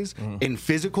close plays, in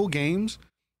physical games,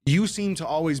 you seem to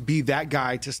always be that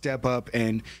guy to step up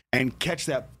and catch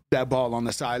that ball on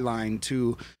the sideline,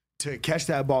 to catch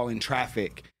that ball in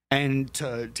traffic. And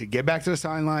to get back to the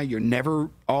sideline, you're never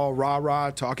all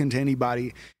rah-rah talking to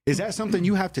anybody. Is that something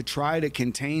you have to try to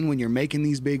contain when you're making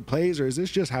these big plays, or is this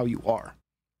just how you are?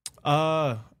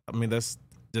 I mean, that's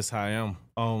just how I am.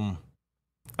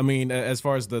 I mean, as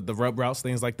far as the rub routes,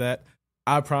 things like that,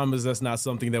 I promise that's not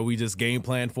something that we just game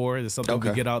plan for. It's something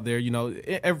we get out there, you know,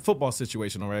 every football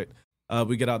situation, all right?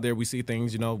 We get out there, we see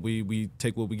things, you know, we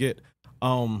take what we get.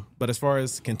 But as far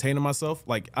as containing myself,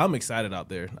 like I'm excited out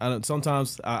there.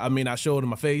 Sometimes I may not show it in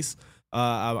my face.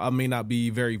 I may not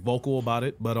be very vocal about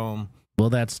it, but well,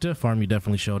 that stiff arm, you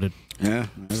definitely showed it. Yeah,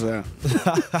 what's that?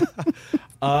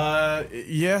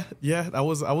 Yeah. I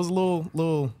was a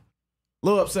little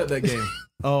upset that game.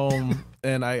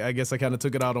 And I guess I kind of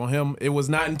took it out on him. It was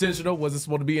not intentional. Wasn't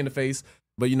supposed to be in the face.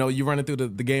 But you know, you running through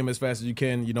the game as fast as you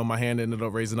can. You know, my hand ended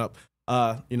up raising up.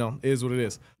 You know, it is what it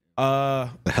is. A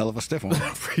hell of a stiff one.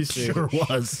 Appreciate sure it.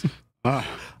 Was.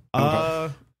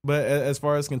 But as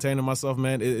far as containing myself,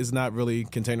 man, it's not really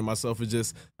containing myself. It's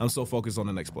just I'm so focused on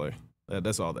the next play.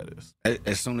 That's all that is.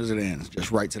 As soon as it ends,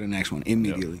 just right to the next one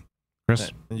immediately. Yep.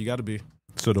 Chris? And you got to be.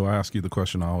 So do I ask you the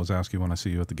question I always ask you when I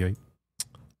see you at the gate?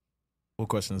 What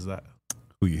question is that?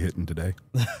 Who you hitting today?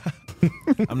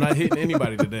 I'm not hitting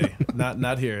anybody today.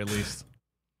 Not here, at least.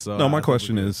 So no, my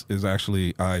question is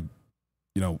actually,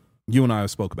 you and I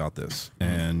spoke about this,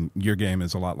 and your game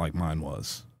is a lot like mine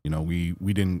was. You know, we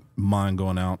didn't mind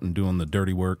going out and doing the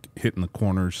dirty work, hitting the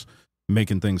corners,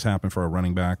 making things happen for our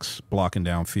running backs, blocking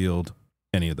downfield,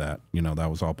 any of that. You know, that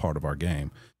was all part of our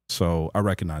game. So I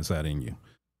recognize that in you.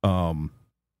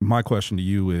 My question to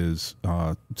you is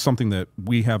something that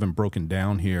we haven't broken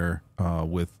down here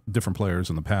with different players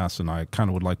in the past, and I kind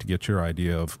of would like to get your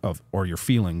idea of or your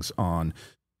feelings on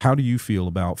how do you feel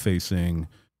about facing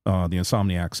the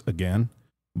Insomniacs again?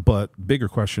 But bigger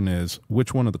question is,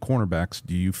 which one of the cornerbacks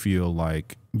do you feel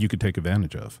like you could take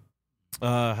advantage of?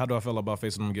 How do I feel about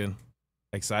facing them again?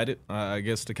 Excited, I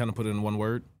guess, to kind of put it in one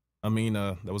word. I mean,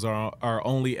 that was our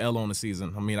only L on the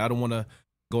season. I mean, I don't want to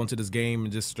go into this game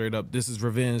and just straight up, this is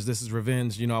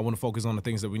revenge. You know, I want to focus on the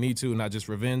things that we need to, not just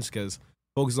revenge, because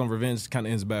focus on revenge kind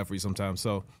of ends bad for you sometimes.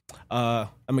 So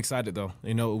I'm excited, though.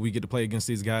 You know, we get to play against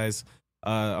these guys.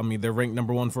 I mean, they're ranked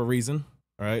number 1 for a reason,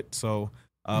 all right? So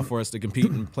for us to compete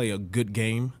and play a good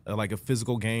game, like a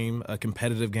physical game, a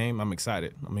competitive game, I'm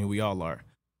excited. I mean, we all are.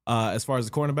 As far as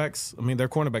the cornerbacks, I mean, they're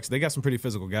cornerbacks. They got some pretty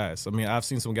physical guys. I mean, I've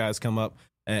seen some guys come up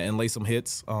and lay some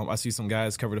hits. I see some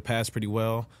guys cover the pass pretty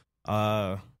well.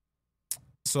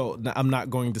 So I'm not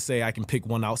going to say I can pick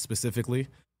one out specifically,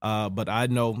 but I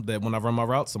know that when I run my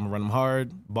routes, I'm going to run them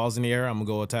hard. Balls in the air, I'm going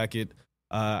to go attack it.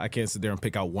 I can't sit there and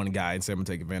pick out one guy and say I'm going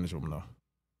to take advantage of him, though.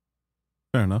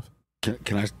 Fair enough.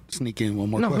 Can I sneak in one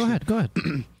more question? No, go ahead.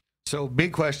 So,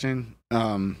 big question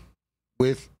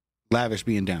with Lavish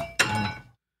being down.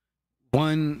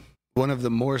 One of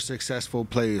the more successful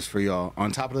plays for y'all,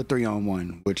 on top of the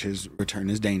 3-on-1, which his return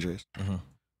is dangerous. Mm-hmm.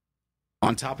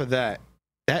 On top of that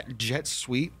jet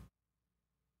sweep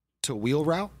to wheel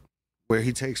route where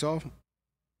he takes off,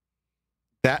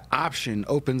 that option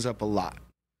opens up a lot.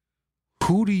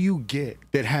 Who do you get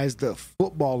that has the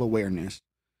football awareness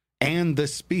and the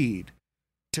speed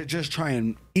to just try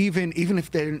and, even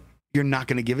if you're not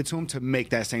going to give it to him, to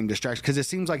make that same distraction? Because it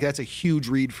seems like that's a huge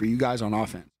read for you guys on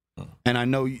offense. And I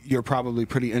know you're probably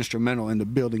pretty instrumental in the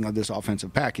building of this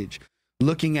offensive package.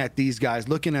 looking at these guys,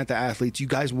 looking at the athletes, you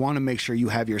guys want to make sure you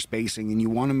have your spacing and you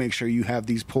want to make sure you have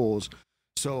these pulls.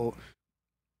 So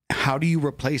how do you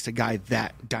replace a guy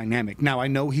that dynamic? Now, I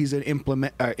know he's an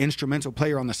instrumental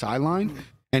player on the sideline,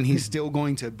 and he's still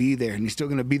going to be there, and he's still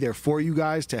going to be there for you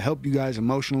guys to help you guys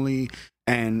emotionally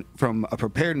and from a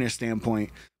preparedness standpoint.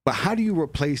 But how do you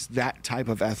replace that type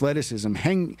of athleticism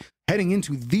heading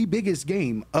into the biggest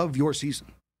game of your season?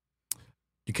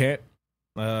 You can't.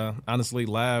 Honestly,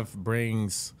 Lav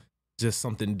brings just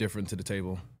something different to the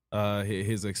table.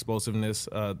 His explosiveness,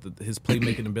 his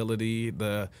playmaking ability,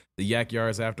 the yak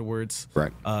yards afterwards.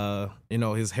 Right.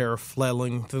 His hair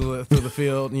flailing through the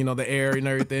field, the air and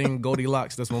everything.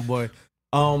 Goldilocks, that's my boy.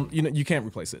 You can't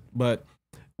replace it. But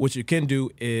what you can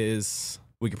do is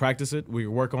we can practice it, we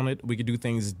can work on it, we can do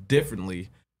things differently.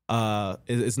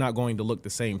 It's not going to look the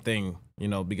same thing,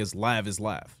 because Lav is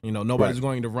Lav. Nobody's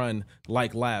going to run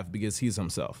like Lav because he's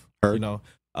himself.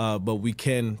 But we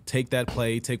can take that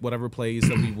play, take whatever plays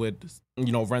that we would,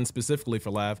 run specifically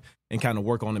for Lav and kind of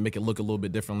work on it, make it look a little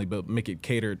bit differently, but make it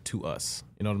catered to us.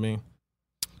 You know what I mean?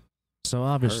 So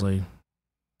obviously,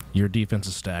 your defense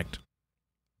is stacked.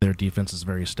 Their defense is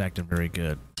very stacked and very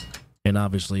good. And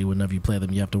obviously, whenever you play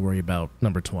them, you have to worry about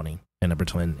number 20 and number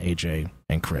 20, AJ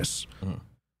and Chris. Mm-hmm.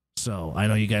 So I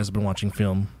know you guys have been watching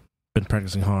film, been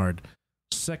practicing hard.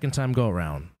 Second time go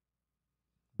around,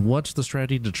 what's the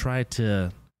strategy to try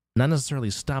to not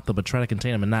necessarily stop them, but try to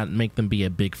contain them and not make them be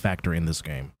a big factor in this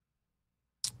game?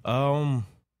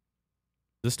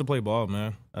 Just to play ball,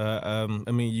 man.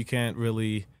 You can't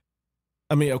really.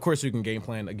 Of course you can game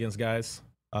plan against guys,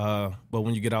 but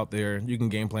when you get out there, you can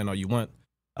game plan all you want.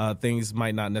 Things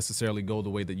might not necessarily go the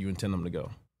way that you intend them to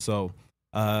go. So,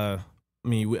 I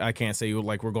can't say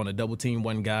like we're going to double team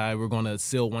one guy, we're going to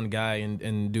seal one guy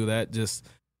and do that. Just,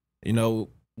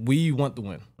 we want to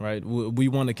win, right? We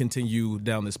want to continue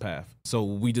down this path. So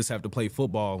we just have to play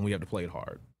football and we have to play it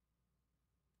hard.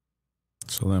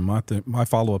 So then my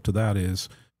follow-up to that is,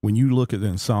 when you look at the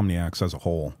Insomniacs as a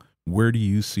whole, where do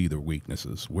you see their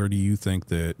weaknesses? Where do you think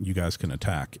that you guys can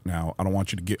attack? Now, I don't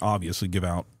want you to obviously give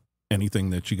out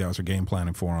anything that you guys are game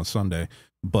planning for on Sunday,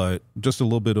 but just a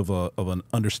little bit of an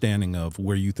understanding of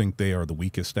where you think they are the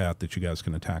weakest at that you guys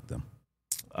can attack them.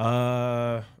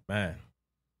 Man, I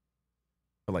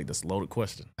feel like that's a loaded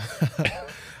question.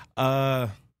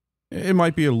 It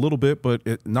might be a little bit, but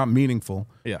not meaningful.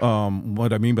 Yeah.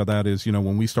 What I mean by that is,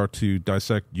 when we start to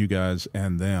dissect you guys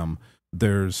and them,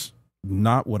 there's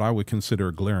not what I would consider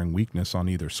a glaring weakness on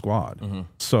either squad. Mm-hmm.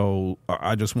 So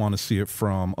I just want to see it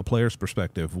from a player's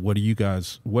perspective. What have you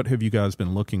guys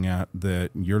been looking at that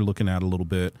you're looking at a little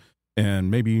bit, and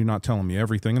maybe you're not telling me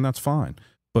everything, and that's fine,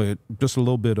 but just a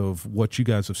little bit of what you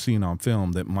guys have seen on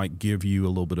film that might give you a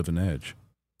little bit of an edge.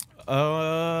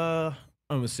 Let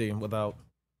me see, without,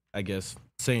 I guess,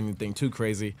 saying anything too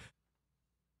crazy.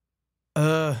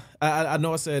 I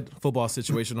know I said football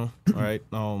situational, all right?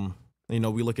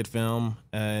 We look at film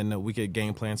and we could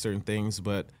game plan certain things,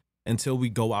 but until we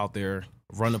go out there,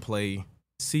 run a play,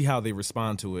 see how they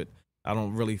respond to it, I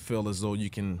don't really feel as though you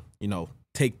can,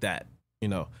 take that.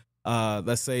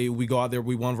 Let's say we go out there,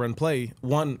 we run one play,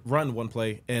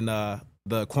 and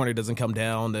the corner doesn't come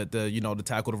down, the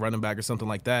tackle the running back or something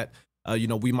like that.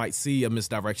 We might see a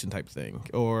misdirection type thing.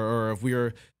 Or if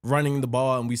we're running the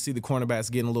ball and we see the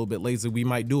cornerbacks getting a little bit lazy, we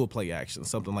might do a play action,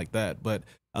 something like that. But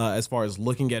as far as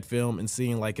looking at film and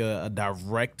seeing like a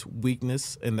direct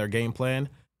weakness in their game plan,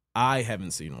 I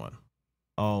haven't seen one.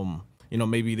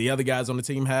 Maybe the other guys on the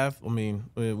team have.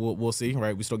 We'll see,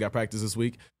 right? We still got practice this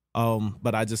week.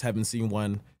 But I just haven't seen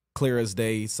one clear as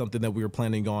day, something that we were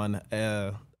planning on,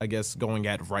 I guess, going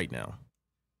at right now.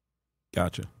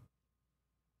 Gotcha.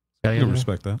 I can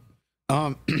respect that.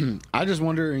 I just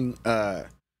wondering,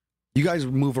 you guys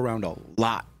move around a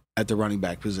lot at the running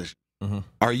back position. Mm-hmm.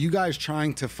 Are you guys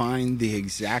trying to find the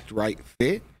exact right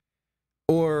fit,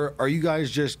 or are you guys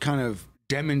just kind of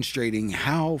demonstrating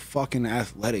how fucking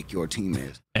athletic your team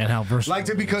is and how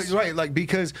versatile?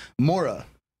 Because Mora,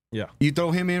 yeah, you throw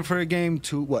him in for a game,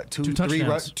 two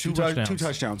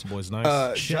touchdowns. Boy's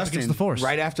nice. Justin, the force.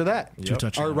 Right after that, 2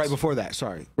 touchdowns. Or right before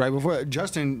that,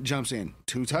 Justin jumps in,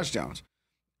 2 touchdowns.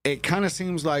 It kind of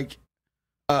seems like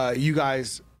you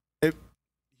guys,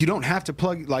 you don't have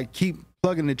to keep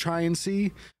plugging to try and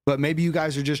see, but maybe you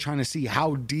guys are just trying to see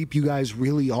how deep you guys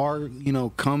really are,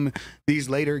 come these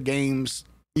later games,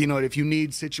 if you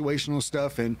need situational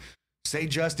stuff and say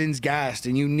Justin's gassed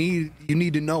and you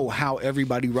need to know how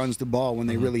everybody runs the ball when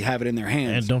they really have it in their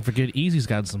hands. And don't forget, Easy's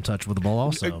got some touch with the ball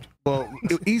also. Well,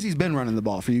 Easy's been running the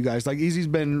ball for you guys. Like, Easy's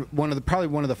been probably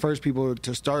one of the first people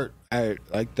to start at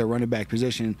like the running back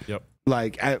position. Yep.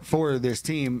 for this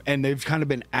team, and they've kind of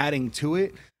been adding to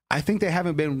it. I think they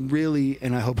haven't been really,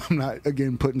 and I hope I'm not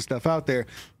again putting stuff out there.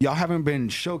 Y'all haven't been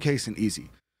showcasing easy.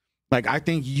 Like, I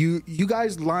think you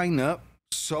guys line up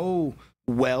so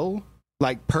well,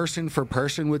 like person for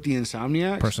person with the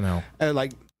Insomniacs personnel.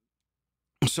 And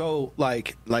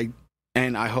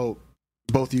and I hope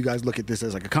both of you guys look at this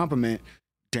as like a compliment.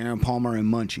 Darren Palmer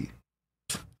and Munchie.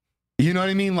 You know what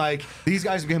I mean? Like, these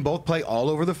guys can both play all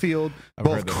over the field,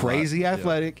 both crazy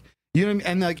athletic. You know what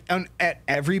I mean? And at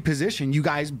every position, you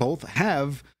guys both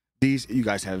have these. You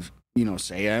guys have,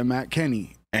 Saya, Matt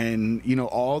Kenny, and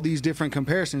all these different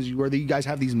comparisons where you guys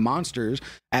have these monsters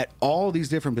at all these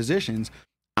different positions.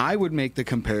 I would make the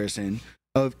comparison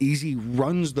of Easy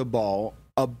runs the ball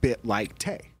a bit like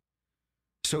Tay.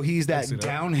 So he's that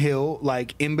downhill,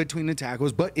 like in between the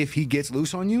tackles. But if he gets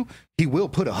loose on you, he will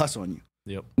put a hustle on you.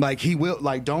 Yep. Like he will,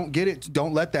 like don't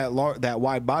let that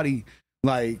wide body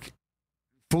like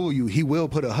fool you. He will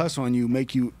put a hustle on you,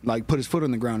 make you like put his foot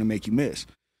on the ground and make you miss.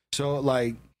 So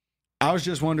like, I was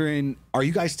just wondering, are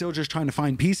you guys still just trying to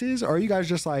find pieces, or are you guys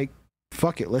just like,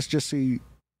 fuck it, let's just see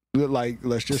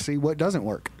what doesn't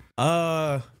work?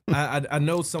 I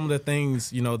know some of the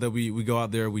things, that we go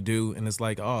out there, we do, and it's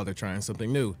like, oh, they're trying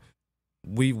something new.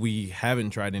 We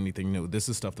haven't tried anything new. This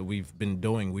is stuff that we've been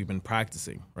doing. We've been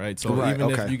practicing, right? So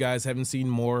if you guys haven't seen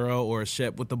Mora or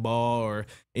Shep with the ball or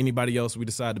anybody else we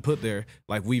decide to put there,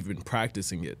 like, we've been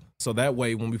practicing it. So that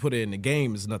way, when we put it in the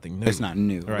game, it's nothing new. It's not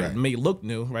new, right? It may look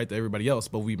new, right, to everybody else,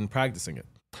 but we've been practicing it.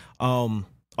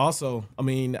 Also, I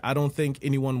mean, I don't think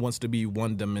anyone wants to be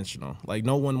one-dimensional. Like,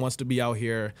 no one wants to be out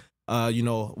here,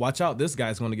 watch out, this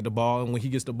guy's going to get the ball, and when he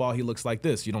gets the ball, he looks like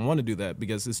this. You don't want to do that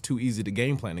because it's too easy to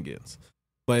game plan against.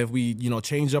 But if we,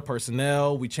 change up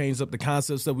personnel, we change up the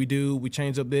concepts that we do, we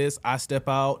change up this, I step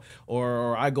out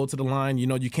or I go to the line,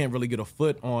 you can't really get a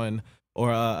foot on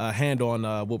or a hand on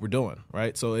what we're doing,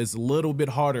 right? So it's a little bit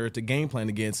harder to game plan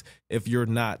against if you're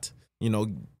not,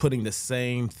 putting the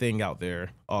same thing out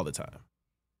there all the time.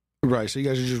 Right, so you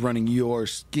guys are just running your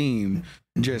scheme,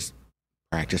 just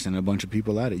practicing a bunch of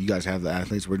people at it. You guys have the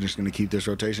athletes. We're just going to keep this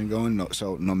rotation going.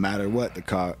 So no matter what, the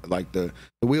cog, like the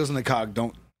wheels in the cog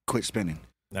don't quit spinning.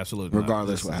 Absolutely,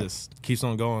 regardless what just keeps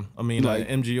on going. I mean,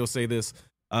 MG will say this: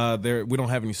 we don't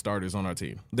have any starters on our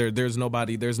team. There's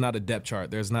nobody. There's not a depth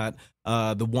chart. There's not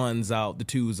the ones out, the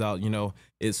twos out.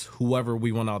 It's whoever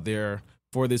we want out there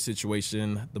for this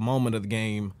situation, the moment of the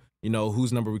game.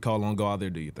 Whose number we call on, go out there,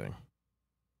 do your thing.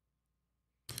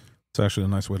 It's actually a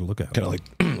nice way to look at it. Kind of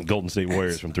like Golden State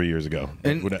Warriors from 3 years ago.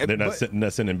 They're not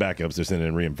sending backups; they're sending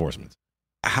in reinforcements.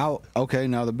 How? Okay,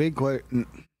 now the big question.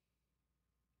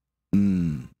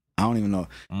 I don't even know.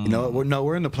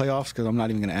 We're in the playoffs because I'm not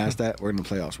even going to ask that. We're in the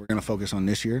playoffs. We're going to focus on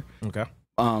this year. Okay.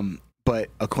 But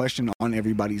a question on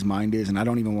everybody's mind is, and I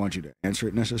don't even want you to answer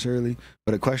it necessarily,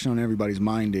 but a question on everybody's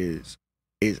mind is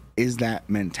that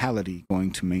mentality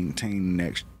going to maintain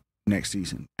next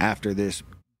season after this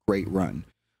great run?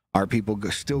 Are people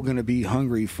still going to be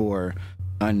hungry for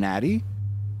a natty,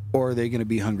 or are they going to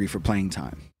be hungry for playing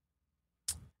time?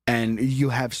 And you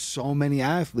have so many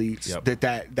athletes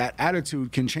that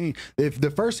attitude can change. If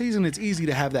the first season, it's easy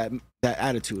to have that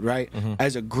attitude, right? Mm-hmm.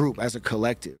 As a group, as a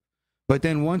collective. But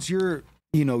then once you're,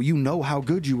 you know how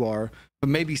good you are, but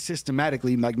maybe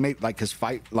systematically, because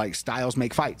styles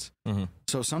make fights. Mm-hmm.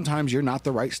 So sometimes you're not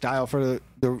the right style for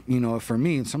for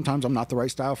me. Sometimes I'm not the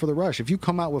right style for the rush. If you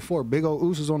come out with 4 big old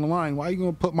ooses on the line, why are you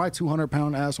going to put my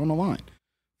 200-pound ass on the line?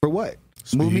 For what?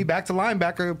 Speed. Move me back to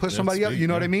linebacker and put somebody else. You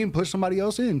know what I mean? Put somebody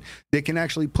else in that can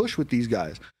actually push with these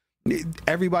guys.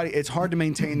 Everybody, it's hard to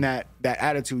maintain that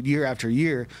attitude year after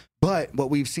year. But what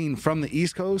we've seen from the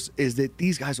East Coast is that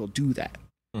these guys will do that.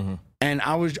 Mm-hmm. And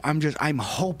I'm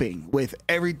hoping with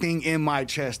everything in my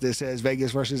chest that says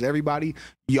Vegas versus everybody,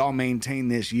 y'all maintain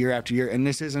this year after year. And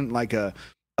this isn't like a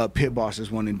pit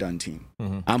bosses one and done team.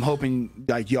 Mm-hmm. I'm hoping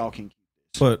like y'all can.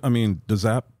 But I mean, does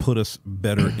that put us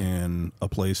better in a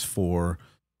place for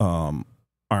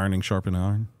ironing sharpen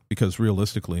iron? Because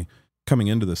realistically, coming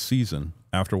into the season,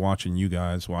 after watching you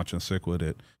guys, watching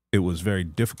Sikwidiit, it was very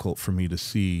difficult for me to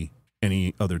see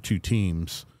any other two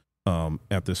teams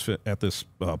at this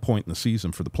point in the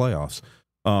season for the playoffs.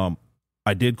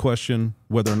 I did question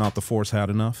whether or not the Force had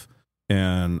enough,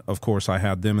 and of course, I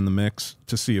had them in the mix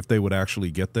to see if they would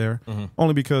actually get there. Mm-hmm.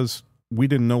 Only because we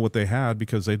didn't know what they had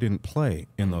because they didn't play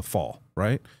in the fall,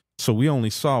 right? So we only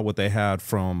saw what they had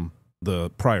from the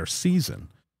prior season,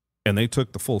 and they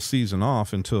took the full season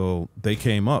off until they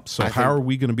came up. So how are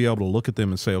we going to be able to look at them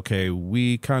and say, okay,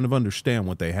 we kind of understand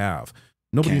what they have?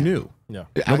 Nobody knew. Yeah,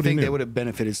 I think they would have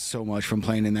benefited so much from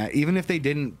playing in that, even if they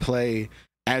didn't play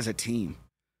as a team.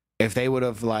 if they would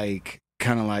have like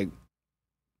kind of like,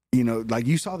 you know, like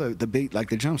you saw the big, like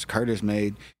the jumps Curtis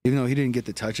made, even though he didn't get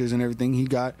the touches and everything he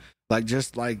got, like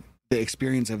just like the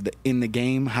experience of in the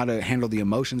game, how to handle the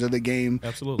emotions of the game.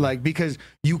 Absolutely. Like, because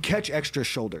you catch extra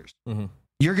shoulders. Mm-hmm.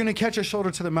 You're going to catch a shoulder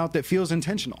to the mouth that feels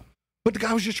intentional, but the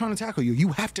guy was just trying to tackle you. You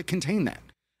have to contain that.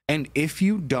 And if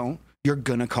you don't, you're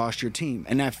going to cost your team.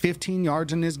 And that 15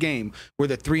 yards in this game where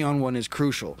the 3-on-1 is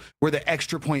crucial, where the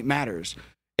extra point matters.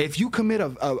 If you commit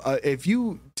if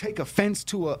you take offense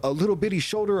to a little bitty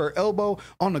shoulder or elbow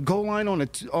on the goal line on a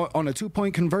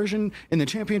 2-point conversion in the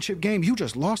championship game, you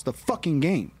just lost the fucking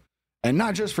game. And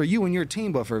not just for you and your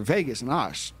team, but for Vegas and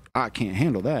us. I can't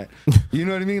handle that. You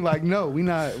know what I mean? Like, no, we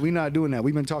not doing that.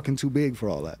 We've been talking too big for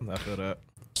all that. I feel that.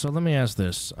 So let me ask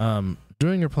this.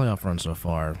 During your playoff run so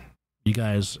far, you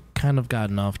guys kind of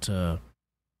gotten off to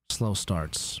slow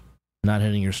starts, not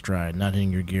hitting your stride, not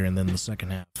hitting your gear, and then the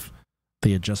second half,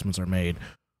 the adjustments are made.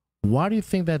 Why do you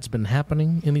think that's been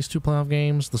happening in these 2 playoff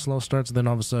games, the slow starts, and then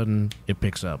all of a sudden it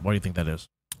picks up? Why do you think that is?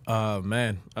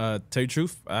 Man, tell you the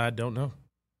truth, I don't know.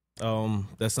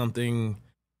 That's something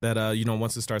that, you know,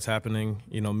 once it starts happening,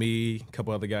 you know, me, a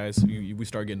couple other guys, we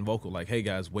start getting vocal, like, hey,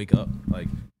 guys, wake up. Like,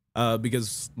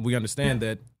 because we understand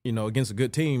that, you know, against a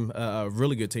good team, a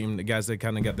really good team, the guys that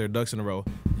kind of got their ducks in a row,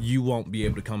 you won't be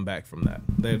able to come back from that.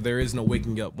 There is no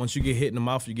waking up. Once you get hit in the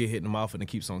mouth, you get hit in the mouth, and it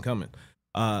keeps on coming.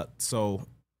 So,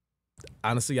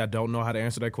 honestly, I don't know how to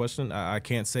answer that question. I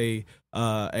can't say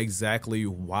exactly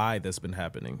why that's been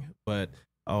happening. But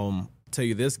tell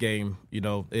you this game, you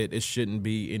know, it shouldn't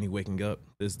be any waking up.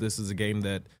 This is a game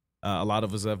that a lot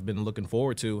of us have been looking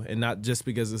forward to, and not just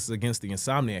because it's against the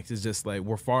Insomniacs. It's just like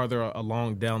we're farther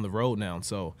along down the road now,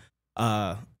 so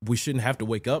we shouldn't have to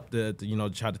wake up to you know,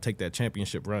 try to take that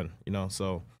championship run. You know,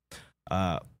 so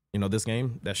you know, this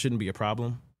game, that shouldn't be a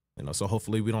problem. You know, so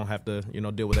hopefully we don't have to, you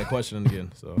know, deal with that question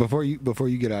again. So before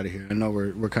you get out of here, I know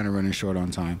we're kind of running short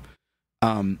on time.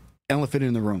 Elephant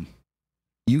in the room.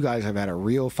 You guys have had a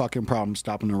real fucking problem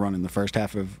stopping the run in the first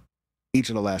half of each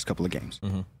of the last couple of games.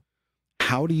 Mm-hmm.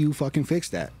 How do you fucking fix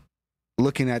that?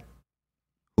 Looking at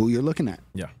who you're looking at.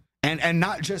 Yeah. And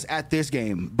not just at this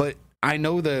game, but I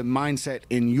know the mindset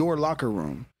in your locker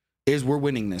room is we're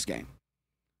winning this game.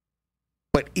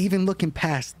 But even looking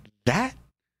past that,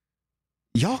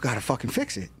 y'all got to fucking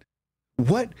fix it.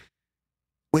 What,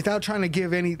 without trying to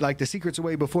give any, like, the secrets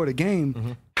away before the game,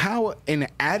 mm-hmm. how in an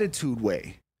attitude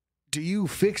way do you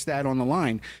fix that on the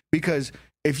line? Because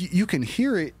if you can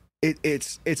hear it,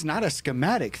 it's not a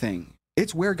schematic thing.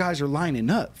 It's where guys are lining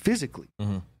up physically.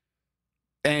 Mm-hmm.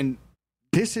 And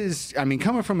this is, I mean,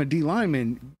 coming from a D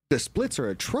lineman, the splits are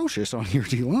atrocious on your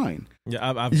D line. Yeah,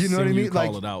 I've you know seen what I mean? You call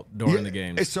like, it out during the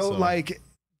game. So, like,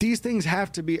 these things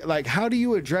have to be, like, how do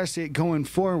you address it going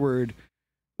forward?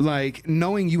 Like,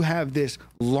 knowing you have this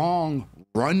long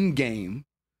run game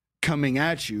coming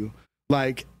at you,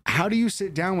 like, how do you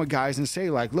sit down with guys and say,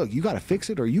 like, look, you got to fix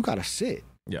it or you got to sit?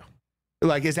 Yeah.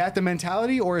 Like, is that the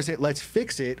mentality, or is it let's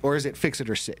fix it, or is it fix it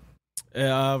or sit?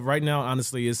 Right now,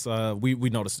 honestly, it's we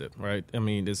noticed it, right? I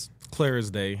mean, it's clear as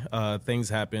day. Things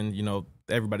happen, you know,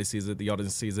 everybody sees it, the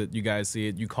audience sees it, you guys see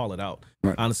it, you call it out.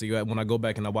 Right. Honestly, when I go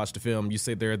back and I watch the film, you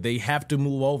sit there, they have to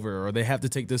move over or they have to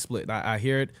take this split. I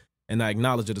hear it and I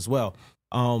acknowledge it as well.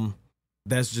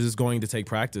 That's just going to take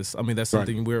practice. I mean, that's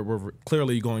something we're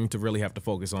clearly going to really have to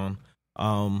focus on.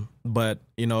 But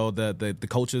you know, the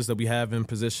coaches that we have in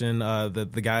position,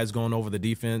 the guys going over the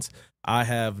defense, I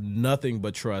have nothing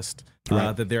but trust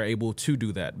that they're able to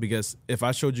do that. Because if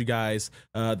I showed you guys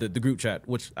the group chat,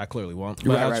 which I clearly won't,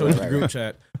 but I showed you the group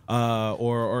chat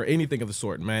or anything of the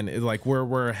sort, man, it's like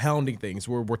we're hounding things.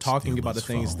 We're talking about the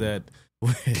things that.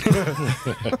 We're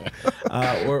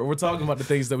talking about the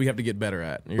things that we have to get better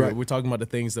at. We're talking about the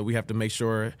things that we have to make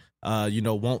sure you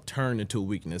know, won't turn into a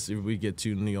weakness if we get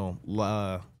too, you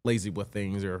know, lazy with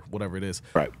things or whatever it is.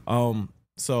 Right.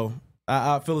 So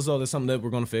I feel as though there's something that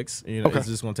we're going to fix. You know, it's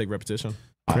just going to take repetition.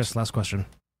 Chris, last question.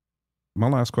 My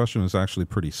last question is actually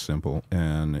pretty simple,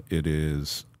 and it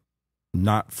is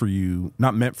not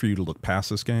meant for you to look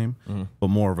past this game, but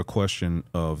more of a question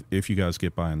of if you guys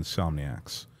get by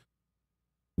Insomniacs.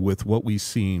 With what we've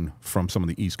seen from some of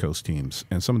the East Coast teams,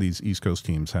 and some of these East Coast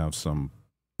teams have some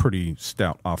pretty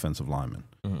stout offensive linemen.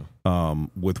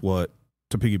 With what,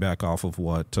 to piggyback off of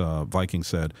what Viking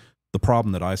said, the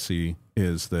problem that I see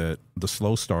is that the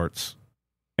slow starts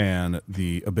and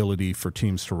the ability for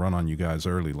teams to run on you guys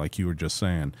early, like you were just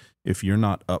saying, if you're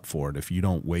not up for it, if you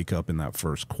don't wake up in that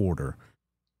first quarter,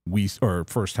 or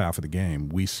first half of the game,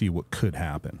 we see what could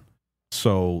happen.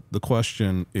 So the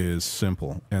question is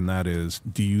simple, and that is,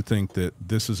 do you think that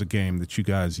this is a game that you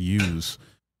guys use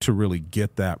to really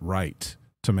get that right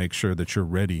to make sure that you're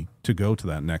ready to go to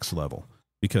that next level.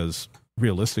 Because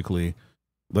realistically,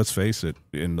 let's face it,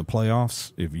 in the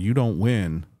playoffs, if you don't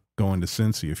win going to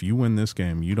Cincy, if you win this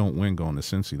game, you don't win going to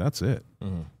Cincy, that's it.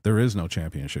 Mm-hmm. There is no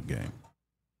championship game.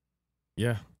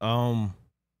 Yeah.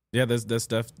 Yeah, that's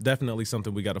definitely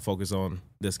something we got to focus on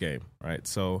this game, right?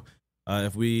 So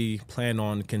if we plan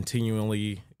on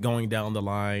continually going down the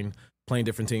line, playing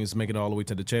different teams, making it all the way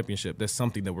to the championship, that's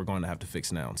something that we're going to have to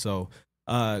fix now. So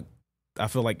I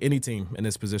feel like any team in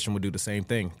this position would do the same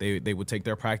thing. They would take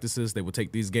their practices, they would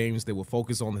take these games, they would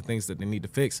focus on the things that they need to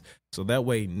fix. So that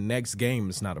way, next game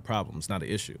is not a problem, it's not an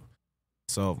issue.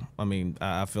 So, I mean,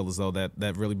 I feel as though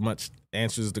that really much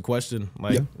answers the question.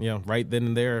 Like, right then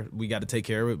and there, we got to take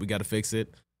care of it. We got to fix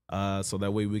it so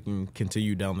that way we can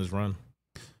continue down this run.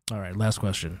 All right, last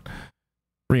question.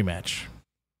 Rematch.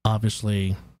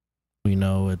 Obviously, we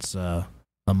know it's a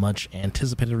much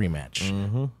anticipated rematch.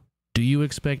 Mm-hmm. Do you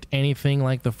expect anything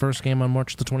like the first game on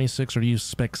March the 26th, or do you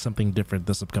expect something different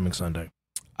this upcoming Sunday?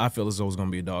 I feel as though it's going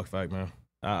to be a dogfight, man.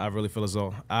 I really feel as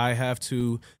though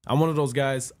I'm one of those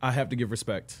guys, I have to give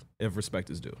respect if respect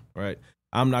is due, right?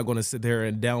 I'm not going to sit there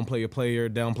and downplay a player,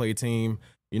 downplay a team.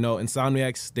 You know,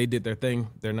 Insomniacs, they did their thing.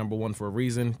 They're number one for a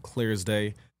reason, clear as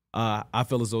day. I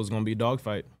feel as though it's going to be a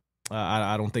dogfight.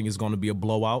 I don't think it's going to be a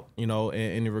blowout, you know,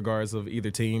 in regards of either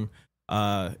team.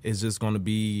 It's just going to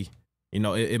be, you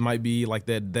know, it might be like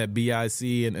that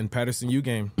BIC and Patterson-U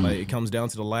game. Like, it comes down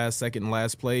to the last second and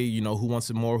last play, you know, who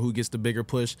wants it more, who gets the bigger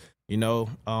push. You know,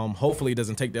 hopefully it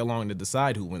doesn't take that long to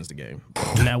decide who wins the game.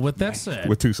 Now, with that said,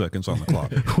 with 2 seconds on the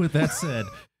clock. With that said,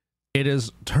 it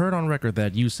is heard on record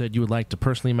that you said you would like to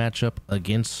personally match up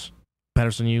against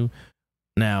Patterson-U.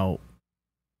 Now,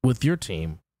 with your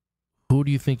team, who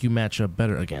do you think you match up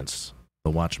better against,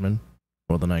 the Watchmen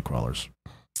or the Nightcrawlers?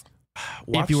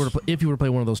 If you were to play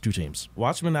one of those two teams,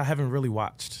 Watchmen, I haven't really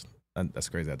watched. That's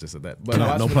crazy. I just said that. But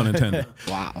no pun intended.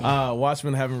 Wow.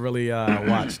 Watchmen haven't really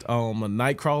watched.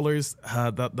 Nightcrawlers.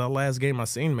 The last game I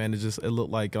seen, man, it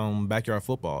looked like backyard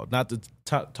football. Not to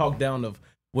talk down of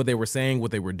what they were saying,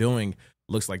 what they were doing.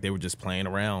 Looks like they were just playing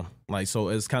around. Like, so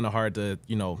it's kind of hard to,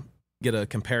 you know, get a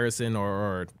comparison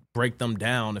or break them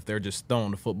down if they're just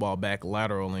throwing the football back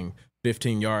lateraling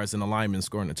 15 yards and the lineman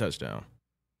scoring a touchdown.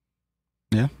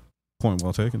 Yeah. Point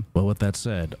well taken. Well, with that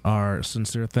said, our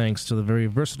sincere thanks to the very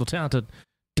versatile, talented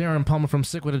Darren Palmer from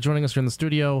Sikwidiit joining us here in the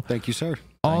studio. Thank you, sir.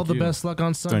 All the best luck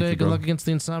on Sunday. Good luck against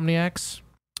the Insomniacs.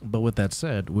 But with that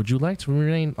said, would you like to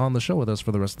remain on the show with us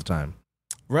for the rest of the time?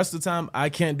 Rest of the time, I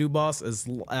can't do, boss.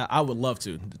 I would love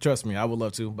to. Trust me, I would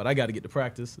love to. But I got to get to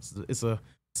practice. It's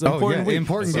an important week.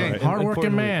 Important game.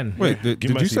 Hard-working man. Wait, did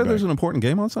you say there's an important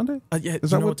game on Sunday? Yeah,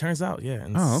 is that what it turns out? Yeah.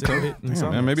 Okay.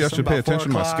 Man, maybe I should pay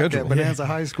attention to my schedule. At Bonanza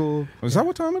High School. Is that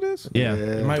what time it is? Yeah.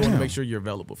 You might want to make sure you're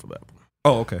available for that.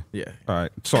 Oh, okay. Yeah. All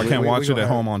right. So I can't watch it at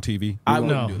home on TV? I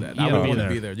wouldn't do that. I would want to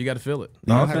be there. You got to feel it.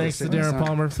 No, thanks to Darren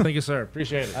Palmer. Thank you, sir.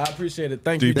 Appreciate it. I appreciate it.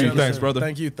 Thank you, thanks, brother.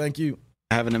 Thank you.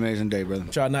 Have an amazing day, brother.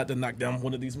 Try not to knock down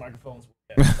one of these microphones.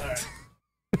 All right.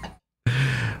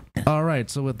 All right,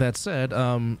 so with that said,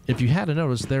 if you hadn't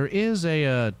noticed, there is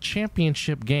a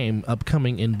championship game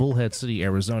upcoming in Bullhead City,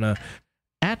 Arizona,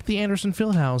 at the Anderson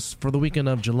Fieldhouse for the weekend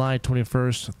of July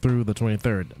 21st through the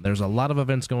 23rd. There's a lot of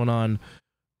events going on,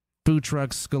 food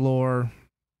trucks galore,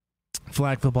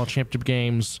 flag football championship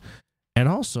games, and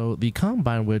also the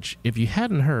Combine, which, if you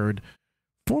hadn't heard,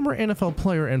 former NFL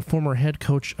player and former head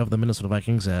coach of the Minnesota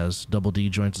Vikings, as Double D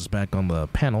joins us back on the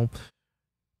panel,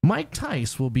 Mike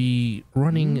Tice will be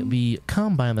running the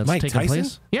Combine that's taking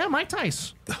place. Yeah, Mike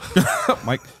Tice.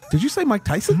 Mike, did you say Mike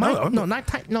Tyson? No, not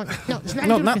Tice. No, it's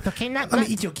not. Okay, not. I'm gonna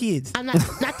eat your kids. I'm not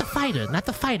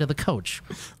the fighter, the coach.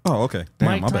 Oh, okay.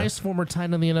 Damn, Mike Tice, former tight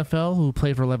end in the NFL, who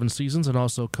played for 11 seasons and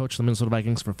also coached the Minnesota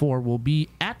Vikings for 4, will be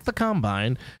at the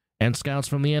Combine, and scouts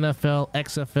from the NFL,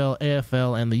 XFL,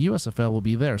 AFL, and the USFL will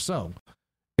be there. So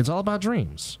it's all about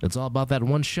dreams. It's all about that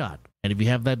one shot. And if you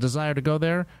have that desire to go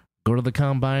there, go to the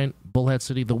Combine, Bullhead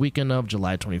City, the weekend of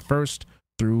July 21st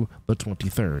through the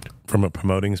 23rd. From a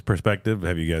promoting perspective,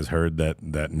 have you guys heard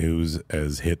that news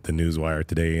has hit the newswire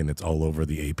today and it's all over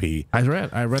the AP? I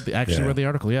read the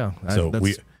article, yeah. So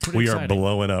we are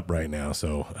blowing up right now.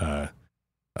 So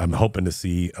I'm hoping to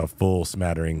see a full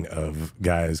smattering of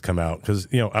guys come out because,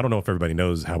 you know, I don't know if everybody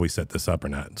knows how we set this up or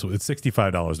not. So it's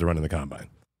 $65 to run in the Combine.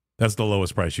 That's the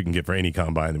lowest price you can get for any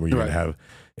Combine where you're going to have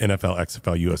NFL,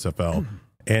 XFL, USFL,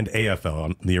 and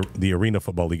AFL. The Arena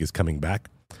Football League is coming back.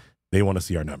 They want to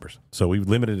see our numbers, so we've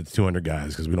limited it to 200 guys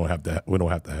because we don't have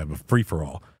to have a free for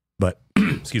all. But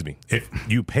excuse me, if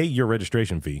you pay your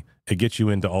registration fee, it gets you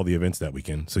into all the events that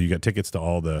weekend. So you got tickets to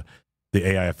all the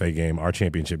AIFA game, our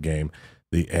championship game,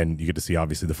 and you get to see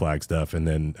obviously the flag stuff, and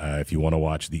then if you want to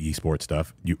watch the esports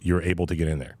stuff, you're able to get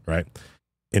in there, right?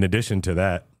 In addition to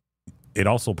that, it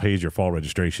also pays your fall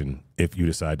registration if you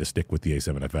decide to stick with the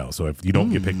A7FL. So if you don't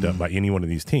get picked up by any one of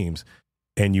these teams,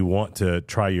 and you want to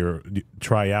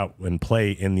try out and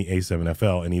play in the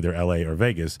A7FL in either LA or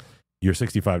Vegas, your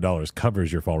 $65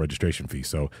 covers your fall registration fee.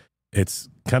 So it's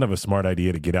kind of a smart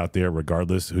idea to get out there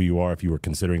regardless who you are if you were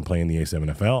considering playing the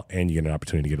A7FL, and you get an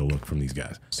opportunity to get a look from these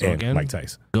guys. So and again, Mike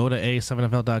Tice. Go to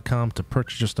A7FL.com to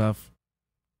purchase your stuff.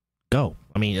 Go.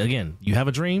 I mean, again, you have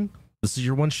a dream. This is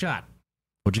your one shot.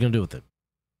 What you going to do with it?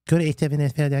 Go to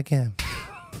A7FL.com.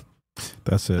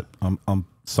 That's it. I'm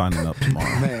signing up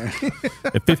tomorrow. Man.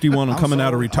 At 51, I'm coming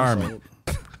out of retirement.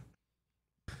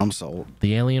 I'm sold.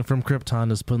 The alien from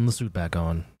Krypton is putting the suit back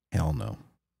on. Hell no.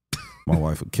 My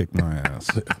wife would kick my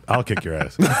ass. I'll kick your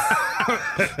ass.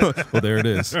 Well, there it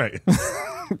is. Right.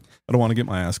 I don't want to get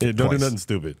my ass kicked Don't twice. do nothing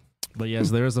stupid. But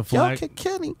yes, there is a flag. Y'all kick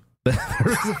Kenny. There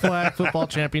is a flag football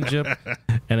championship.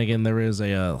 And again, there is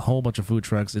a whole bunch of food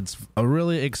trucks. It's a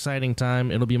really exciting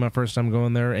time. It'll be my first time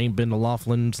going there. Ain't been to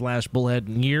Laughlin/Bullhead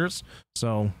in years.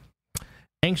 So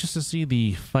anxious to see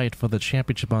the fight for the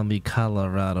championship on the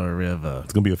Colorado River.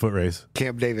 It's going to be a foot race.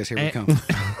 Camp Davis, here we come.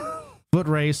 Foot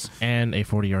race and a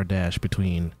 40-yard dash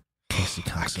between Casey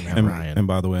Cox and Ryan. And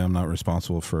by the way, I'm not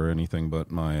responsible for anything but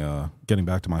my getting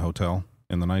back to my hotel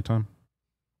in the nighttime.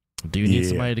 Do you need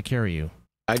somebody to carry you?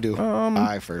 I do.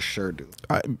 I for sure do.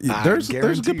 There's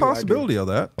a good possibility of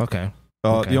that. Okay.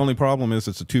 The only problem is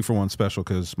it's a 2-for-1 special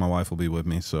because my wife will be with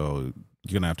me, so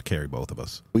you're gonna have to carry both of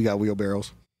us. We got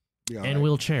wheelbarrows and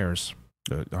wheelchairs.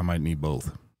 I might need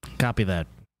both. Copy that.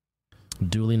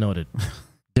 Duly noted.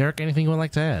 Derek, anything you would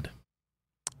like to add?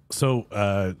 So,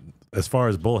 as far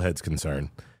as Bullhead's concerned,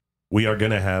 we are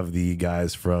going to have the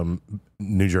guys from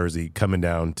New Jersey coming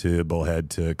down to Bullhead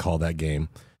to call that game.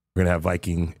 We're going to have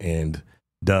Viking and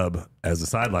Dub as the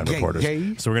sideline reporters.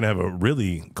 So we're going to have a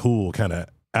really cool kind of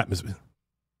atmosphere.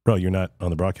 Bro, you're not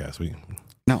on the broadcast.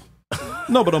 No,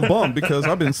 but I'm bummed because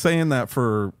I've been saying that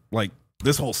for like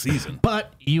this whole season.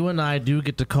 But you and I do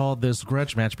get to call this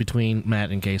grudge match between Matt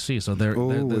and KC. So there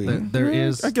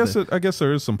is. I guess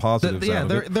there is some positives.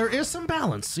 There is some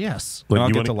balance. Yes. I'll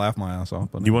get to laugh my ass off.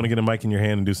 You want to get a mic in your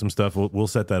hand and do some stuff? We'll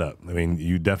set that up. I mean,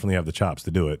 you definitely have the chops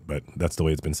to do it, but that's the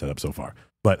way it's been set up so far.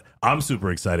 But I'm super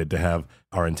excited to have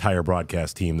our entire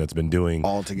broadcast team that's been doing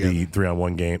all together the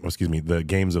 3-on-1 game. The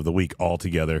games of the week all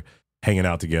together, hanging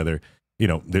out together. You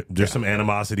know, there's some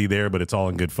animosity there, but it's all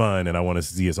in good fun, and I want to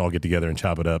see us all get together and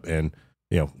chop it up and,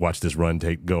 watch this run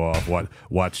go off.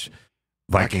 Watch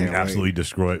Viking absolutely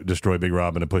destroy Big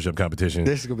Rob in a push-up competition.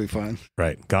 This is going to be fun.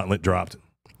 Right. Gauntlet dropped.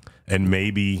 And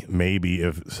maybe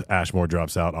if Ashmore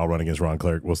drops out, I'll run against Ron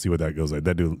Clerc. We'll see what that goes like.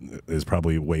 That dude is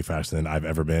probably way faster than I've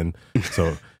ever been.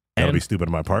 So that'll be stupid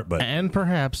on my part. And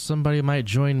perhaps somebody might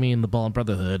join me in the Ball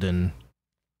Brotherhood and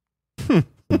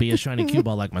be a shiny cue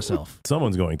ball like myself.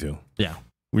 Someone's going to. Yeah.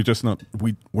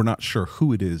 We're not sure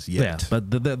who it is yet. Yeah,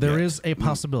 but there is a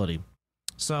possibility.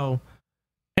 So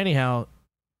anyhow,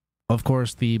 of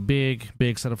course, the big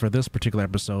setup for this particular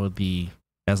episode,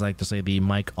 as I like to say, the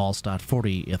Mike Allstott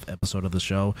 40th episode of the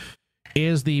show,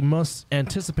 is the much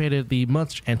anticipated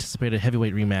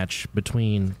heavyweight rematch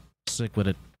between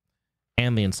Sikwidiit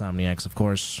and the Insomniacs. Of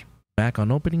course, back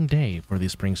on opening day for the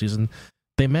spring season,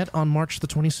 they met on March the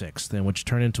 26th, and which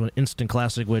turned into an instant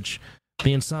classic, which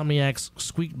the Insomniacs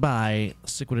squeaked by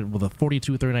Sikwidiit with a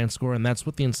 42-39 score, and that's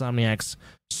with the Insomniacs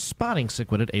spotting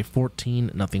Sikwidiit a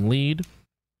 14-0 lead.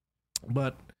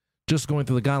 But just going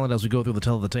through the gauntlet as we go through the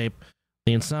tell of the tape,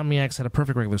 the Insomniacs had a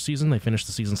perfect regular season. They finished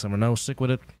the season 7-0.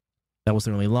 Sikwidiit, that was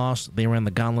their only loss. They ran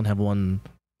the gauntlet, have won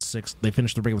 6. They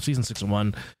finished the regular season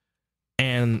 6-1.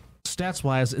 And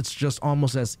stats-wise, it's just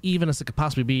almost as even as it could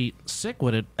possibly be.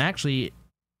 Sikwidiit actually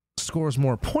scores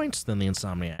more points than the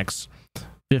Insomniacs,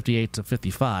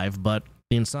 58-55. But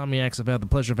the Insomniacs have had the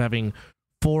pleasure of having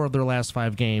 4 of their last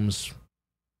 5 games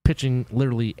pitching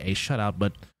literally a shutout.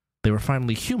 But they were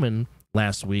finally human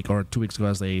last week or 2 weeks ago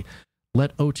as they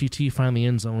let OTT find the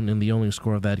end zone in the only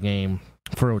score of that game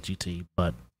for OTT.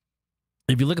 But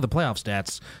if you look at the playoff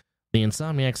stats, the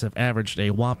Insomniacs have averaged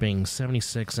a whopping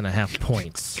 76.5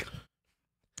 points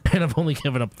and have only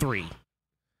given up 3.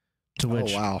 To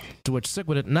which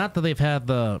Sikwidiit, not that they've had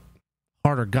the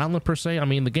harder gauntlet per se. I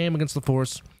mean, the game against the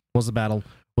Force was a battle,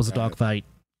 was a dogfight,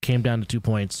 came down to 2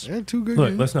 points. Yeah, 2 good games.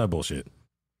 games. Let's not bullshit.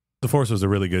 The Force was a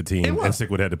really good team, and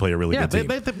Sikwidiit had to play a really good team.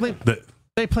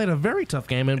 They played a very tough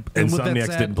game, and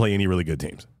Insomniacs didn't play any really good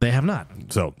teams. They have not.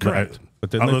 So, correct. But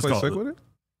didn't they play Sikwidiit?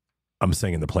 I'm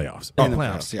saying in the playoffs. In the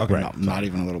playoffs, yeah. Okay. No, not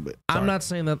even a little bit. I'm not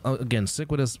saying that, again,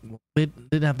 Sikwidiit they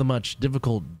didn't have the much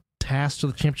difficult task to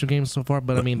the championship game so far,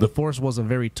 but I mean, the Force was a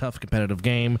very tough competitive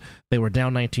game. They were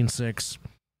down 19-6.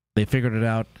 They figured it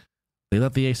out. They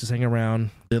let the Aces hang around.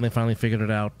 Then they finally figured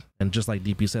it out. And just like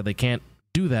DP said, they can't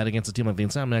do that against a team like the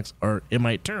Insomniacs, or it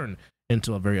might turn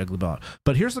into a very ugly bout.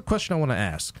 But here's the question I want to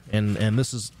ask, and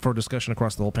this is for discussion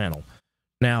across the whole panel.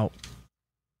 Now,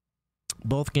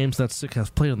 both games that Sik has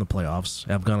played in the playoffs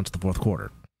have gone into the fourth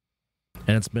quarter.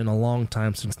 And it's been a long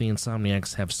time since the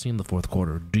Insomniacs have seen the fourth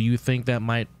quarter. Do you think that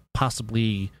might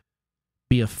possibly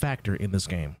be a factor in this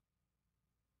game?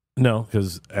 No,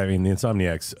 because, I mean, the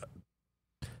Insomniacs,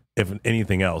 if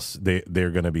anything else,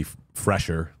 they're going to be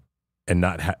fresher and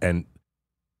not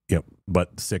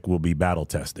but Sik will be battle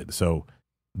tested. So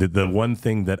the one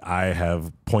thing that I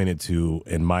have pointed to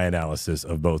in my analysis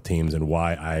of both teams and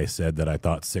why I said that I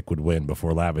thought Sik would win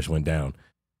before Lavish went down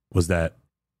was that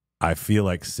I feel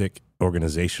like Sik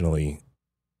organizationally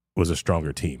was a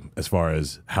stronger team as far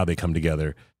as how they come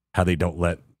together, how they don't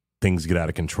let things get out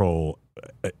of control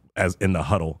as in the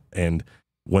huddle. And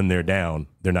when they're down,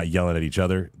 they're not yelling at each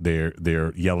other.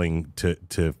 They're yelling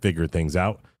to figure things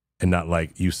out. And not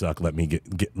like, you suck, let me get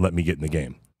in the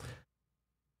game.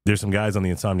 There's some guys on the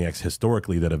Insomniacs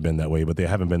historically that have been that way, but they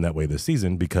haven't been that way this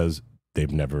season because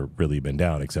they've never really been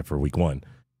down except for week 1,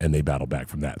 and they battle back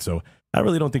from that. So I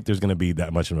really don't think there's going to be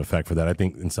that much of an effect for that. I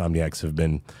think Insomniacs have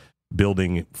been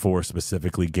building for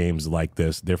specifically games like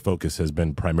this. Their focus has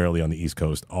been primarily on the East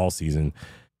Coast all season,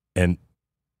 and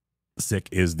Sik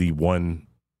is the one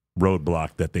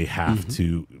roadblock that they have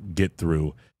to get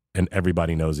through. And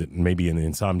everybody knows it. Maybe in the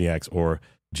Insomniacs or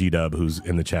G-Dub, who's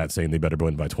in the chat saying they better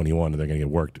win by 21 or they're going to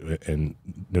get worked in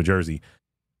New Jersey.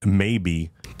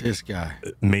 Maybe this guy.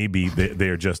 Maybe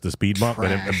they're just the speed bump.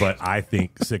 But I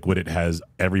think Sikwidiit has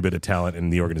every bit of talent in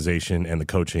the organization and the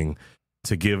coaching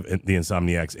to give the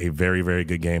Insomniacs a very, very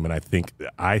good game. And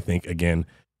I think again,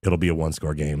 it'll be a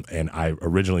one-score game. And I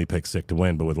originally picked Sik to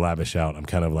win, but with Lavish out, I'm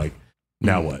kind of like,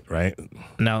 now what, right?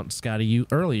 Now, Scotty,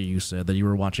 earlier you said that you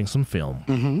were watching some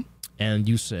film, and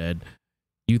you said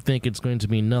you think it's going to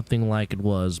be nothing like it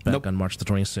was back on March the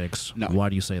 26th. No. Why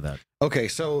do you say that? Okay,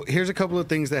 so here's a couple of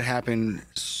things that happened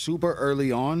super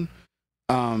early on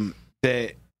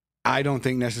that I don't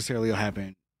think necessarily will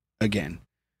happen again.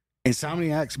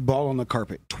 Insomniacs ball on the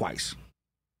carpet twice.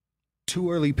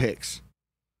 2 early picks.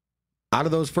 Out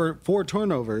of those 4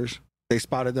 turnovers, they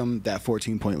spotted them that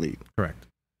 14-point lead. Correct.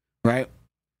 Right?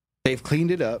 They've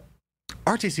cleaned it up.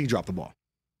 RTC dropped the ball.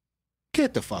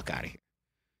 Get the fuck out of here.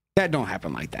 That don't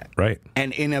happen like that. Right.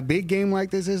 And in a big game like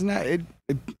this, isn't that?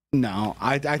 No,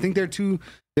 I think they're too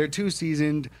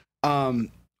seasoned.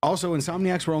 Also,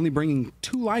 Insomniacs were only bringing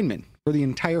 2 linemen for the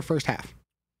entire first half.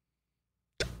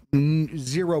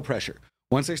 0 pressure.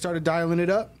 Once they started dialing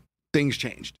it up, things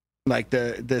changed. Like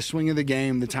the swing of the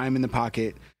game, the time in the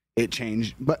pocket, it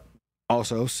changed. But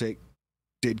also, Sik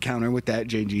did counter with that.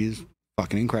 JG is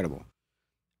fucking incredible.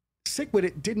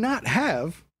 Sikwidiit did not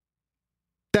have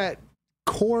that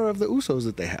core of the Usos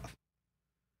that they have.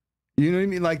 You know what I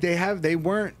mean? Like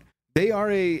they are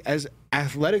as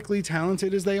athletically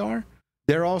talented as they are,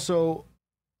 they're also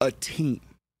a team.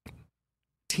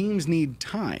 Teams need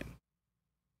time.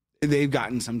 They've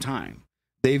gotten some time.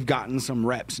 They've gotten some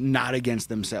reps, not against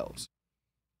themselves.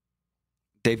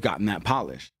 They've gotten that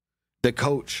polish. The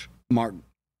coach, Mark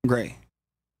Gray,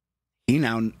 he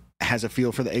now has a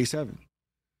feel for the A7.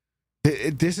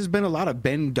 This has been a lot of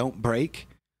bend, don't break.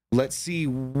 Let's see.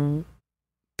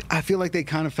 I feel like they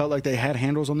kind of felt like they had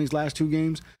handles on these last 2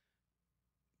 games.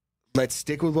 Let's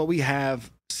stick with what we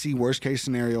have, see worst case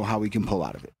scenario, how we can pull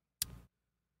out of it.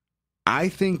 I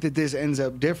think that this ends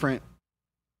up different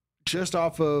just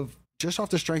off the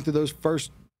strength of those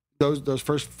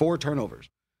first 4 turnovers.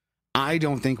 I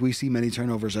don't think we see many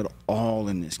turnovers at all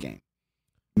in this game.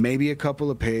 Maybe a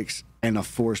couple of picks and a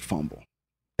forced fumble.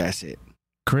 That's it.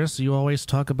 Chris, you always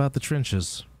talk about the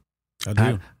trenches. I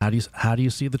do. How do you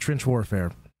see the trench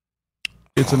warfare?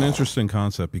 It's an interesting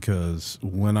concept because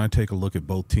when I take a look at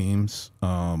both teams,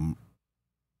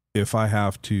 if I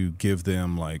have to give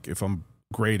them, like, if I'm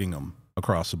grading them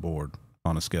across the board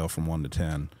on a scale from 1 to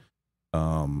 10,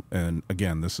 and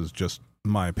again, this is just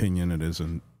my opinion. It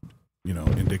isn't,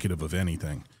 indicative of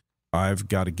anything. I've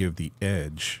got to give the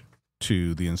edge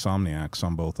to the Insomniacs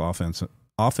on both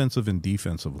offensive and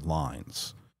defensive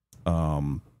lines.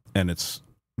 And it's,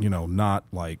 not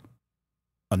like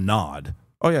a nod.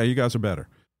 Oh yeah, you guys are better.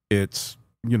 It's,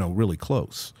 really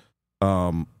close.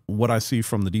 What I see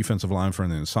from the defensive line for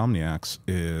the Insomniacs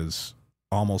is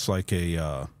almost like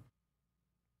a,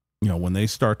 when they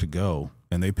start to go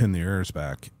and they pin the ears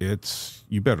back, it's,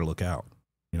 you better look out,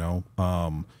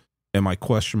 And my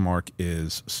question mark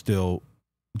is still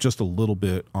just a little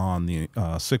bit on the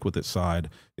Sikwidiit side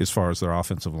as far as their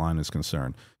offensive line is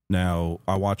concerned. Now,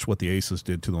 I watched what the Aces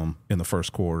did to them in the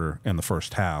first quarter and the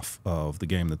first half of the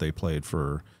game that they played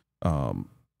for a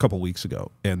couple weeks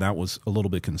ago, and that was a little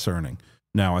bit concerning.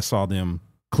 Now, I saw them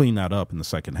clean that up in the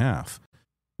second half,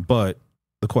 but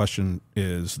the question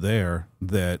is there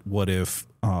that what if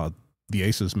the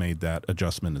Aces made that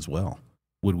adjustment as well?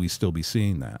 Would we still be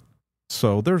seeing that?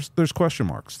 So there's question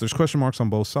marks. There's question marks on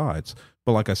both sides.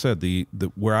 But like I said, the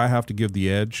where I have to give the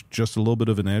edge, just a little bit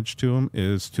of an edge to them,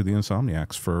 is to the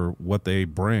Insomniacs for what they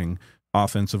bring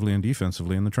offensively and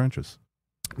defensively in the trenches.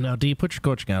 Now, D, put your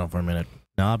coaching out for a minute.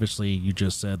 Now, obviously, you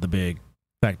just said the big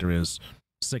factor is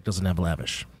Sick doesn't have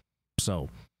Lavish. So,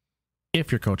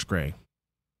 if you're Coach Gray,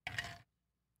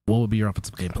 what would be your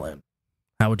offensive game plan?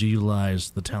 How would you utilize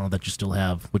the talent that you still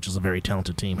have, which is a very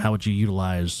talented team? How would you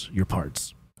utilize your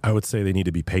parts? I would say they need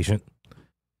to be patient.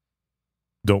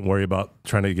 Don't worry about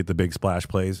trying to get the big splash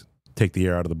plays. Take the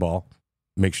air out of the ball.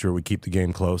 Make sure we keep the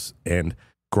game close and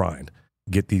grind.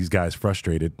 Get these guys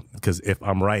frustrated, because if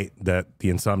I'm right that the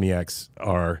Insomniacs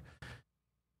are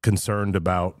concerned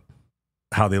about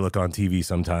how they look on TV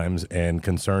sometimes and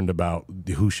concerned about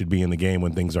who should be in the game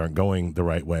when things aren't going the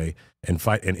right way and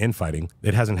infighting,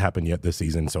 it hasn't happened yet this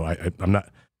season. So I'm not,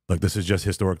 look, this is just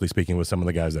historically speaking with some of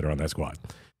the guys that are on that squad.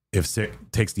 If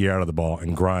Sick takes the air out of the ball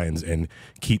and grinds and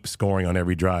keeps scoring on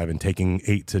every drive and taking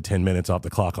 8 to 10 minutes off the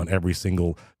clock on every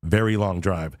single very long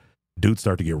drive, dudes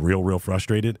start to get real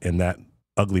frustrated, and that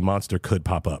ugly monster could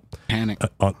pop up. Panic.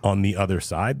 On the other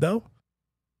side, though,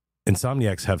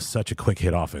 Insomniacs have such a quick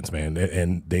hit offense, man,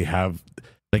 and they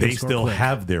still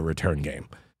have their return game.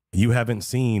 You haven't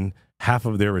seen half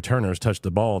of their returners touch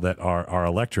the ball that are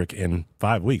electric in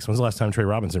 5 weeks. When's the last time Trey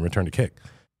Robinson returned a kick?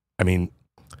 I mean,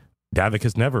 Davik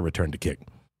has never returned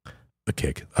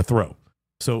a throw.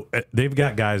 So they've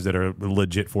got guys that are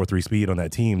legit 4.3 speed on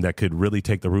that team that could really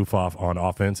take the roof off on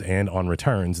offense and on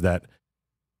returns. That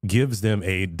gives them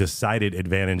a decided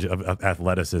advantage of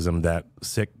athleticism that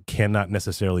Sick cannot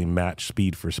necessarily match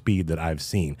speed for speed that I've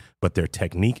seen. But their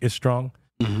technique is strong.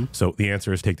 Mm-hmm. So the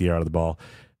answer is take the air out of the ball.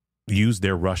 Use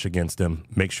their rush against them.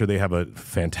 Make sure they have a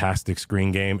fantastic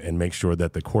screen game, and make sure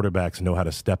that the quarterbacks know how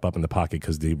to step up in the pocket,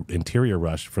 because the interior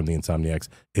rush from the Insomniacs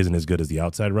isn't as good as the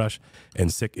outside rush.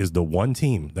 And Sick is the one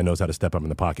team that knows how to step up in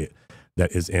the pocket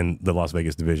that is in the Las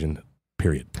Vegas division,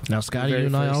 period. Now, Scotty, you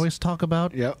and I always talk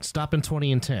about stopping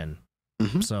 20 and 10.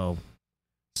 Mm-hmm. So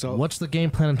what's the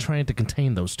game plan in trying to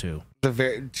contain those two?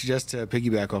 Just to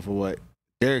piggyback off of what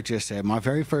Derek just said, my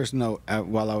very first note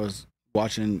while I was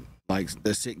watching like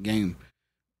the Sick game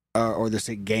or the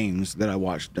Sick games that I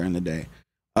watched during the day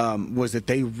was that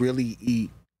they really eat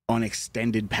on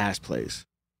extended pass plays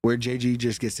where JG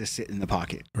just gets to sit in the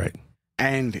pocket. Right.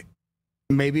 And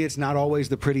maybe it's not always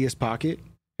the prettiest pocket.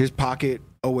 His pocket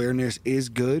awareness is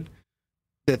good.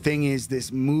 The thing is,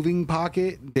 this moving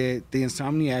pocket that the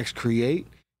Insomniacs create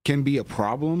can be a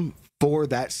problem for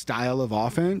that style of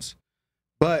offense.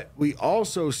 But we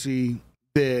also see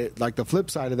the flip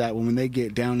side of that, when they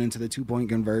get down into the 2-point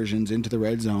conversions into the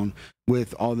red zone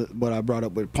with all what I brought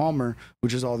up with Palmer,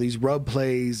 which is all these rub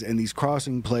plays and these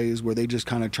crossing plays where they just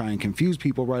kind of try and confuse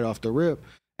people right off the rip.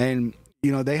 And,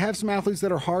 they have some athletes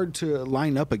that are hard to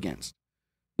line up against.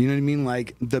 You know what I mean?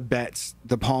 Like the Betts,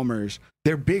 the Palmers,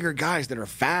 they're bigger guys that are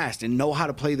fast and know how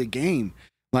to play the game.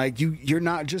 Like you're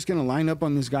not just going to line up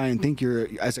on this guy and think you're,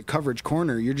 as a coverage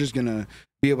corner, you're just going to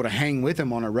be able to hang with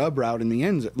him on a rub route in the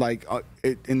end,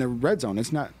 in the red zone.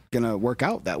 It's not going to work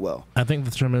out that well. I think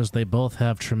the term is they both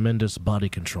have tremendous body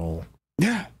control.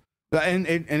 Yeah. And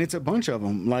it's a bunch of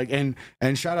them. Like, and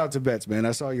shout out to Betts, man.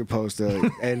 I saw your post.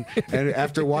 And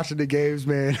after watching the games,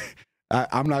 man,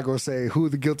 I'm not going to say who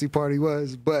the guilty party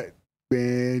was, but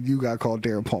man, you got called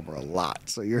Darren Palmer a lot.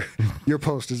 So your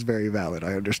post is very valid.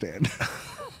 I understand.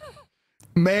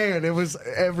 Man, it was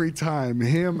every time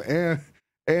him and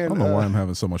I don't know why I'm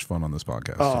having so much fun on this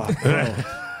podcast.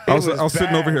 I was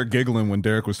sitting over here giggling when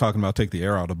Derek was talking about take the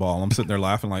air out of the ball. I'm sitting there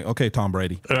laughing like, okay, Tom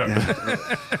Brady.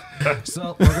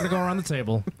 So we're going to go around the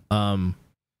table.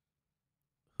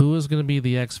 Who is going to be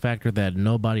the X factor that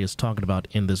nobody is talking about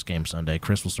in this game Sunday?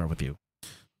 Chris, we'll start with you.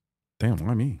 Damn,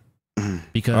 why me?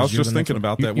 Because I was just thinking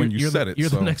about that when you said it. You're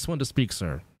the next one to speak,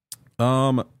 sir.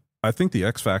 I think the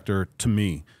X factor to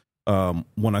me,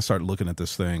 when I started looking at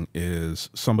this thing, is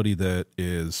somebody that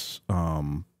is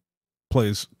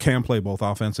can play both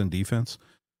offense and defense.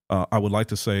 I would like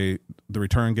to say the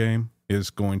return game is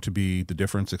going to be the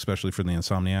difference, especially for the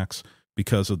Insomniacs,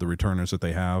 because of the returners that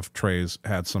they have. Trey's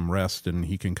had some rest and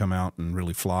he can come out and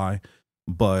really fly.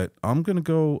 But I'm going to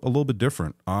go a little bit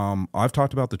different. I've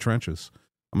talked about the trenches.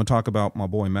 I'm going to talk about my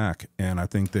boy Mac, and I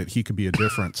think that he could be a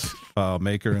difference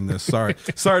maker in this. Sorry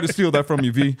to steal that from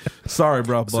you, V. Sorry,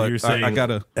 bro, but you're saying I got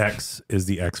to... X is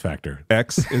the X factor.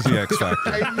 X is the X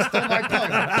factor. You stole my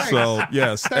pun. So,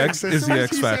 yes, X is the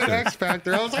X factor. X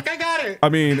factor. I was like, I got it. I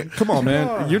mean, come on,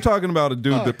 man. You're talking about a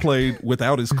dude that played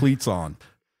without his cleats on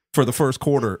for the first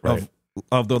quarter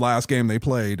of the last game they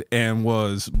played and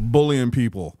was bullying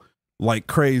people like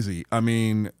crazy. I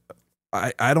mean...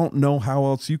 I don't know how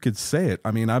else you could say it.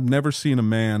 I mean, I've never seen a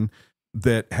man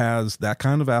that has that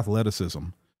kind of athleticism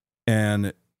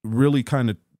and really kind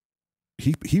of,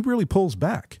 he really pulls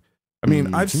back. I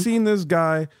mean, I've seen this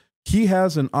guy, he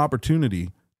has an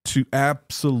opportunity to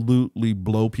absolutely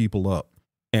blow people up,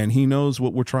 and he knows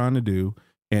what we're trying to do,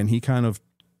 and he kind of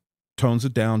tones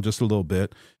it down just a little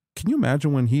bit. Can you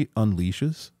imagine when he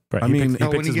unleashes? Right. I mean,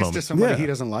 when he gets to somebody he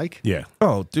doesn't like. Yeah.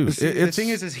 Oh, dude. The thing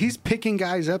is he's picking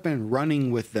guys up and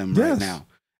running with them right now.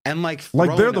 And like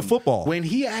they're the football. When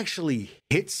he actually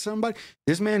hits somebody,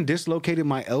 this man dislocated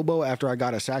my elbow after I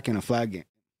got a sack in a flag game.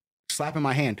 Slapping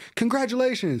my hand.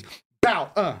 Congratulations.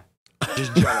 Bow.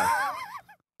 Just jello.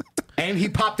 And he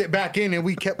popped it back in and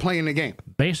we kept playing the game.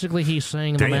 Basically, he's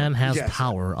saying the man has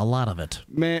power, a lot of it.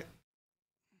 Man.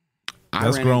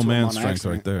 That's grown man strength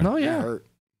right there. Oh, yeah.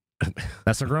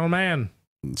 That's a grown man.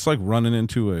 It's like running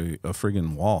into a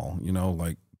friggin' wall, you know,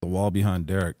 like the wall behind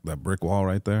Derek, that brick wall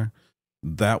right there.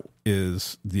 That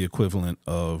is the equivalent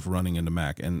of running into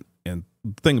Mac. And the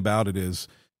thing about it is,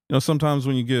 you know, sometimes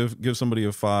when you give somebody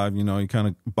a 5, you know, you kind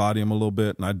of body them a little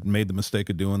bit. And I made the mistake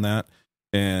of doing that.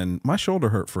 And my shoulder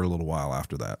hurt for a little while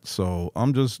after that. So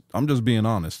I'm just being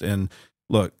honest. And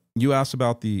look, you asked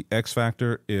about the X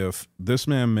factor. If this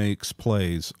man makes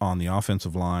plays on the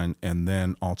offensive line and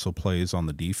then also plays on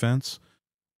the defense,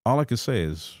 all I can say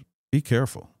is be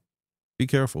careful. Be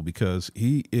careful, because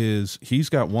he's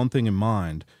got one thing in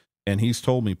mind, and he's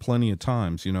told me plenty of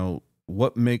times, you know,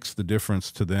 what makes the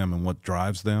difference to them and what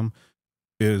drives them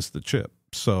is the chip.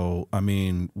 So, I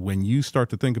mean, when you start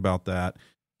to think about that,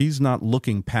 he's not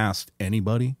looking past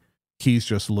anybody. He's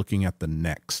just looking at the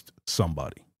next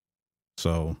somebody.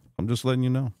 So I'm just letting you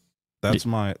know. That's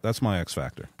my X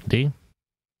factor. D?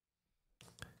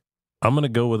 I'm going to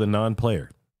go with a non-player.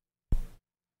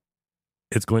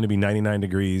 It's going to be 99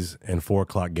 degrees and 4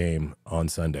 o'clock game on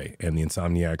Sunday, and the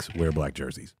Insomniacs wear black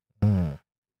jerseys.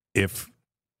 If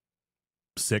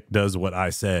Sick does what I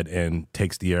said and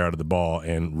takes the air out of the ball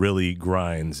and really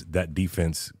grinds, that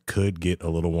defense could get a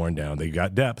little worn down. They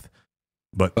got depth,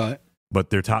 but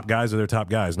their top guys are their top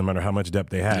guys, no matter how much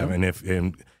depth they have. Yeah.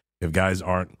 And if guys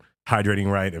aren't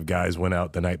hydrating right, if guys went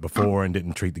out the night before and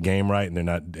didn't treat the game right, and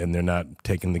they're not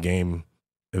taking the game,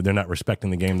 if they're not respecting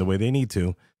the game the way they need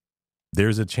to,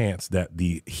 there's a chance that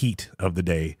the heat of the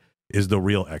day is the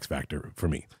real X factor for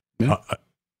me. Yeah.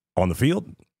 On the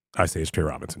field, I say it's Trey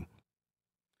Robinson.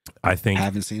 I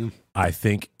haven't seen him. I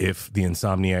think if the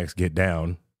Insomniacs get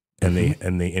down and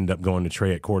they end up going to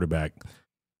Trey at quarterback,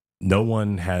 no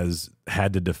one has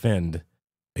had to defend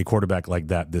a quarterback like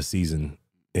that this season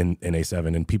in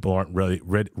A7, and people aren't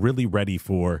really ready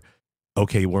for,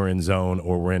 okay, we're in zone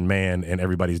or we're in man and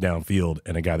everybody's downfield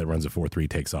and a guy that runs a 4-3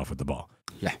 takes off with the ball.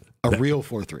 Yeah, real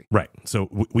 4-3. Right.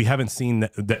 So we haven't seen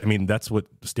that. I mean, that's what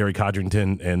Sterry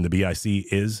Codrington and the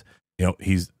BIC is. You know,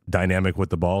 he's dynamic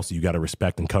with the ball, so you got to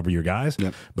respect and cover your guys.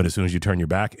 Yep. But as soon as you turn your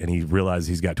back and he realizes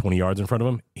he's got 20 yards in front of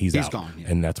him, he's out. Gone. Yeah.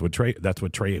 And that's what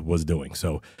Trey was doing.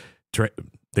 So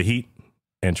the Heat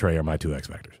and Trey are my two X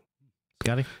factors.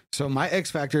 Scotty? So my X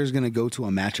factor is going to go to a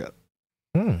matchup,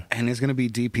 and it's going to be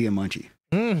DP and Munchie.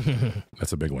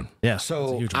 That's a big one. Yeah.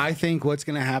 So I think what's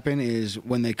going to happen is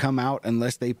when they come out,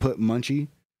 unless they put Munchie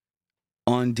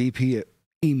on DP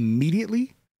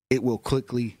immediately, it will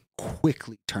quickly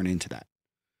turn into that,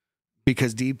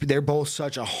 because they're both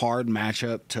such a hard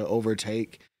matchup to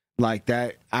overtake like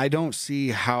that. I don't see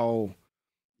how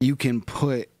you can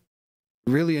put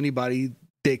really anybody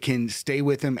that can stay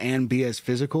with him and be as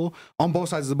physical on both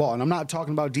sides of the ball. And I'm not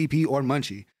talking about DP or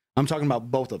Munchie. I'm talking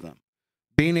about both of them.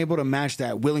 Being able to match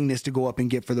that willingness to go up and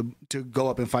go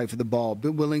up and fight for the ball,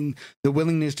 the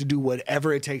willingness to do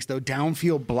whatever it takes, the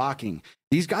downfield blocking.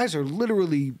 These guys are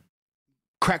literally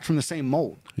cracked from the same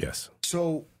mold. Yes.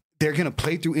 So they're going to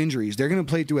play through injuries. They're going to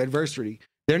play through adversity.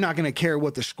 They're not going to care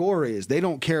what the score is. They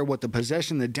don't care what the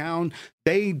possession, the down.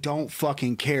 They don't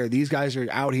fucking care. These guys are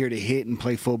out here to hit and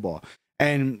play football.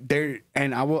 And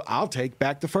I'll take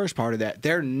back the first part of that.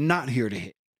 They're not here to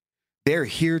hit. They're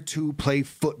here to play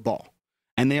football.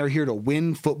 And they are here to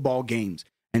win football games.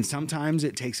 And sometimes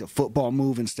it takes a football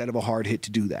move instead of a hard hit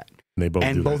to do that.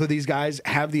 Both of these guys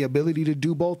have the ability to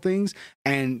do both things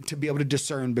and to be able to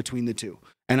discern between the two.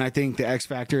 And I think the X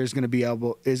factor is going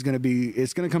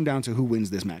to come down to who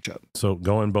wins this matchup. So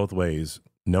going both ways,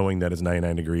 knowing that it's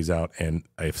 99 degrees out, and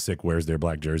if Sick wears their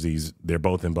black jerseys, they're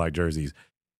both in black jerseys.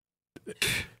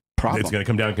 Problem. It's going to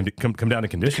come down to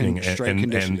conditioning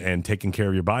and taking care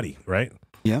of your body, right?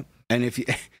 Yep. And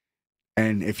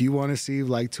if you want to see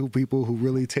like two people who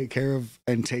really take care of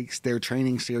and takes their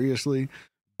training seriously,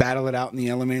 battle it out in the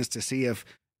elements to see if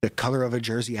the color of a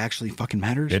jersey actually fucking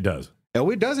matters. It does. Oh,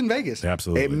 it does in Vegas.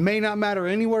 Absolutely. It may not matter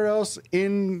anywhere else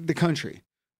in the country.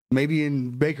 Maybe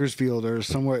in Bakersfield or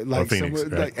somewhere like Phoenix,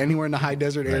 right? Like anywhere in the high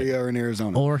desert area or in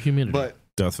Arizona or humidity, but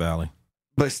Death Valley.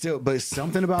 But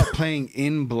something about playing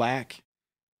in black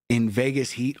in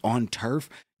Vegas heat on turf.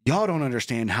 Y'all don't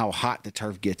understand how hot the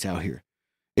turf gets out here.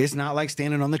 It's not like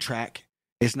standing on the track.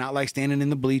 It's not like standing in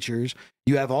the bleachers.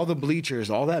 You have all the bleachers.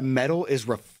 All that metal is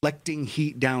reflecting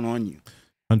heat down on you.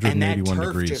 181 and that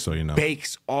degrees, just so you know.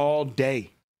 Bakes all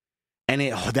day, and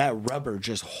that rubber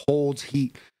just holds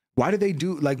heat. Why do they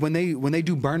do like when they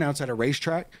do burnouts at a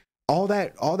racetrack? All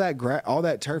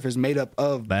that turf is made up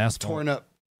of torn up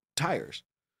tires,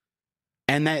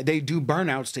 and that they do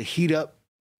burnouts to heat up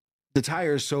the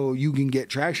tires so you can get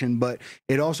traction, but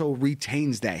it also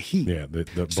retains that heat. Yeah, the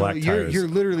black tires. You're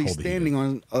literally standing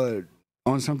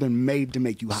on something made to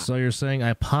make you hot. So you're saying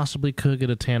I possibly could get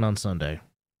a tan on Sunday?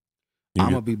 I'm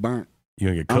gonna be burnt. You're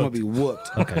gonna get cooked. I'm gonna be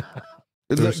whooped. Okay.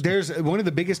 There's one of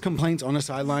the biggest complaints on the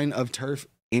sideline of turf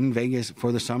in Vegas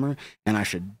for the summer, and I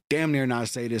should damn near not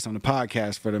say this on the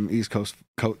podcast for them East Coast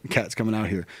cats coming out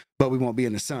here, but we won't be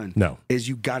in the sun. No, is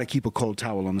you got to keep a cold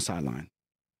towel on the sideline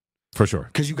for sure.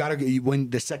 Because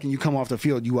when the second you come off the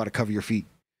field, you got to cover your feet.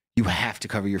 You have to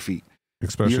cover your feet,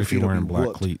 especially if you're wearing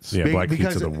black cleats. Yeah, black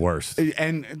cleats are the worst.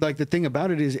 And like the thing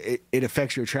about it is, it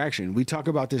affects your traction. We talk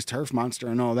about this turf monster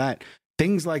and all that.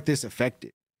 Things like this affect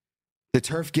it. The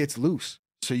turf gets loose.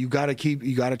 So you got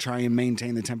to try and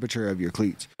maintain the temperature of your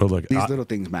cleats. But look, these little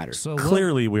things matter. So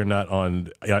clearly, we're not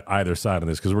on either side of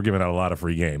this because we're giving out a lot of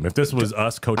free game. If this was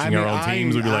us coaching our own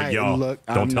teams, we'd be like, "Yo,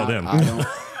 don't tell them."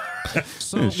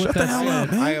 So with Shut that the hell said,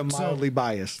 up, man. I am mildly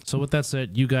biased. So with that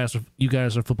said, you guys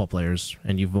are football players,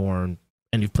 and you've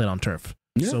played on turf.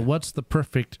 Yeah. So what's the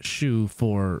perfect shoe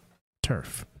for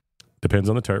turf? Depends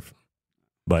on the turf.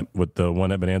 But with the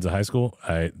one at Bonanza High School,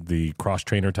 the cross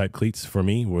trainer type cleats for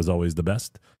me was always the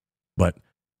best. But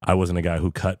I wasn't a guy who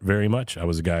cut very much. I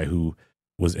was a guy who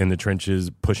was in the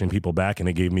trenches pushing people back, and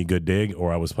it gave me good dig,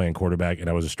 or I was playing quarterback and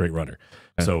I was a straight runner.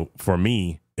 Okay. So for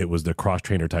me, it was the cross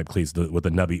trainer type cleats with the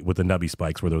nubby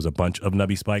spikes, where there was a bunch of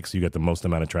nubby spikes. So you get the most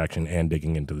amount of traction and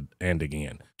digging in.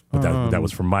 But that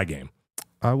was for my game.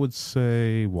 I would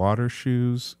say water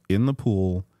shoes in the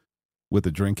pool. With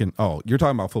a drinking. Oh, you're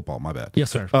talking about football. My bad.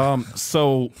 Yes, sir.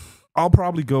 So I'll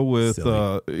probably go with.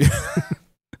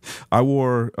 I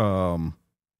wore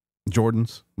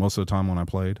Jordans most of the time when I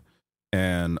played,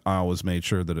 and I always made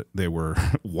sure that they were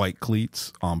white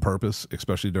cleats on purpose,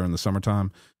 especially during the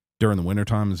summertime. During the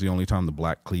wintertime is the only time the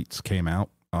black cleats came out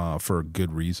for a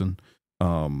good reason.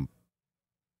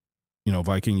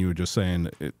 Viking, you were just saying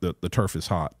the turf is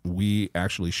hot. We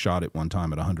actually shot it one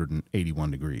time at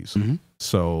 181 degrees. Mm-hmm.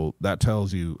 So that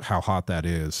tells you how hot that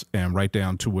is. And right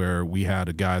down to where we had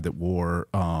a guy that wore,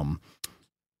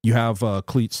 you have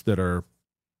cleats that are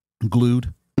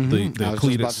glued. Mm-hmm. The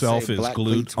cleat itself is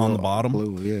glued on the bottom.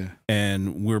 Glue, yeah.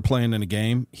 And we were playing in a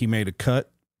game. He made a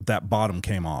cut. That bottom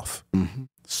came off. Mm-hmm.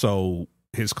 So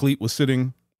his cleat was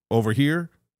sitting over here,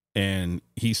 and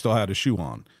he still had a shoe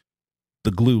on. The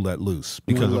glue let loose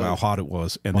because of how hot it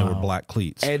was, and they were black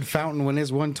cleats. Ed Fountain, when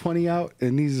his 120 out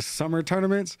in these summer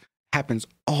tournaments, happens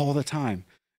all the time.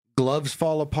 Gloves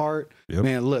fall apart. Yep.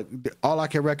 Man, look, all I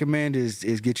can recommend is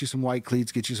get you some white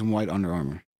cleats, get you some white Under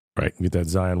Armour. Right, get that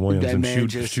Zion Williamson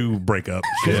shoe breakup.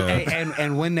 Yeah.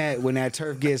 And when that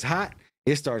turf gets hot,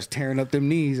 it starts tearing up them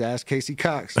knees. Ask Casey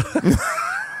Cox.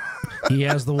 He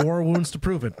has the war wounds to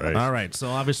prove it. Right. All right, so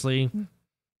obviously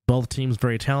both teams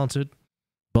very talented.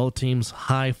 Both teams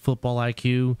high football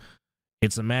IQ.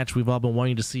 It's a match we've all been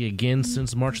wanting to see again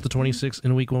since March the 26th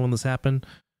in week 1 when this happened.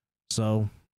 So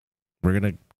we're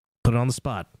going to put it on the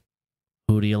spot.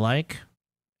 Who do you like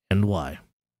and why?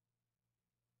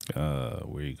 Where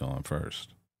are you going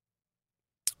first?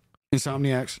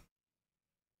 Insomniacs.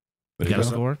 You got a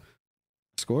score?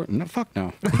 Score? No, fuck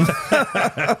no.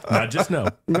 Not just no.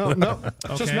 No.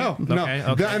 Okay. Just no.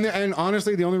 Okay. And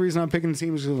honestly, the only reason I'm picking the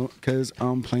team is because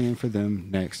I'm playing for them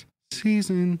next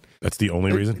season. That's the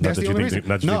only reason? That's the only reason.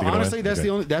 No, honestly, that's the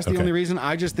only reason.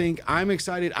 I just think I'm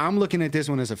excited. I'm looking at this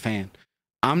one as a fan.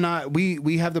 I'm not.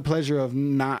 We have the pleasure of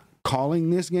not calling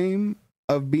this game,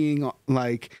 of being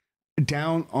like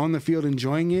down on the field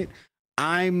enjoying it.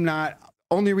 I'm not.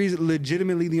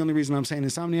 Legitimately the only reason I'm saying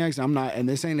Insomniacs, I'm not, and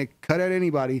this ain't a cut at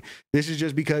anybody. This is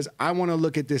just because I want to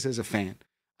look at this as a fan.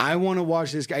 I want to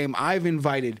watch this game. I've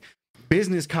invited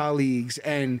business colleagues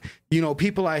and,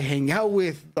 people I hang out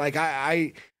with. Like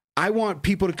I want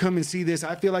people to come and see this.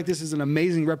 I feel like this is an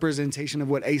amazing representation of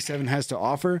what A7 has to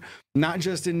offer, not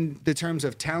just in the terms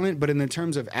of talent, but in the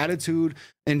terms of attitude,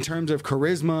 in terms of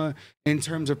charisma, in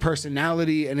terms of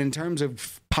personality, and in terms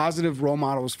of positive role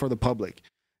models for the public.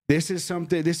 This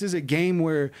is a game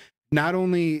where not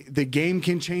only the game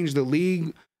can change the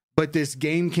league, but this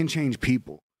game can change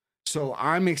people. So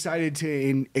I'm excited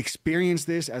to experience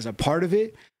this as a part of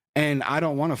it, and I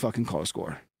don't want to fucking call a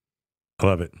score. I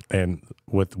love it. And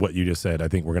with what you just said, I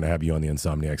think we're going to have you on the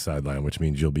Insomniac sideline, which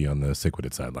means you'll be on the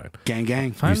Sikwidiit sideline. Gang,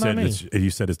 gang. You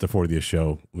said it's the 40th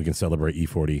show. We can celebrate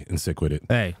E40 and Sikwidiit.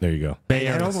 Hey. There you go.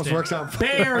 It almost works out.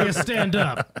 Bay Area, stand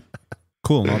up.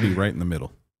 Cool, and I'll be right in the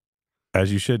middle. As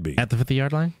you should be. At the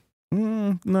 50-yard line?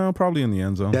 No, probably in the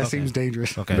end zone. That seems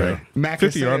dangerous. Okay. Right. Mac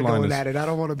and Say going at it. I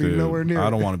don't want to be nowhere near it. I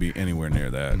don't want to be anywhere near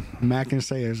that. Mac and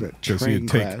Say is a train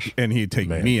crash. And he'd take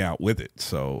me out with it,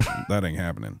 so that ain't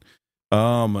happening.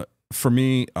 For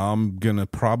me, I'm going to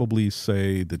probably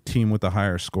say the team with the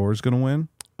higher score is going to win.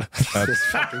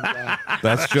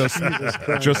 That's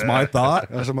just my thought.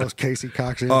 That's the most Casey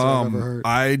Cox answer I've ever heard.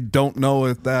 I don't know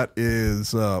if that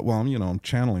is, I'm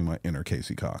channeling my inner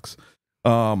Casey Cox.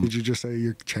 Did you just say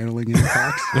you're channeling inner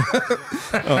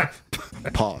Cox?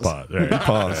 Pause.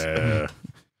 Pause.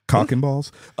 Cock and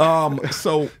balls.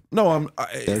 So no,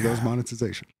 there goes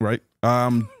monetization. Right.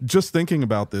 Just thinking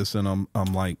about this, and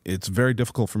I'm like, it's very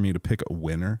difficult for me to pick a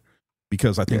winner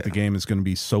because I think the game is going to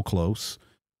be so close.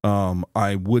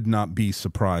 I would not be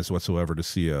surprised whatsoever to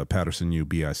see a Patterson U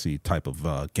BIC type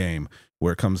of game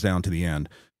where it comes down to the end.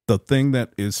 The thing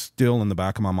that is still in the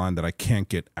back of my mind that I can't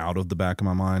get out of the back of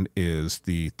my mind is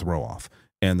the throw off.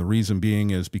 And the reason being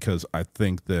is because I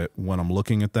think that when I'm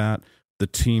looking at that, the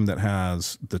team that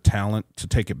has the talent to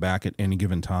take it back at any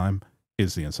given time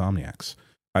is the Insomniacs.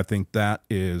 I think that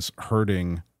is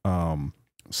hurting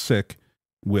Sick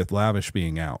with Lavish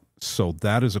being out. So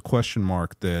that is a question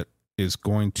mark that is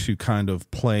going to kind of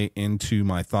play into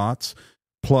my thoughts.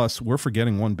 Plus, we're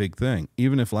forgetting one big thing.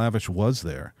 Even if Lavish was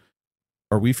there,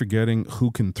 are we forgetting who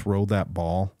can throw that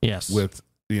ball with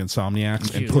the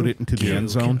Insomniacs and put it into the end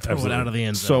zone? Throw it out of the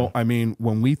end zone. So, I mean,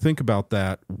 when we think about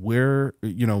that, where,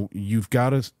 you've got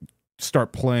to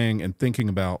start playing and thinking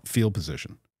about field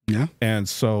position. Yeah. And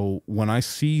so when I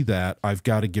see that, I've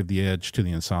got to give the edge to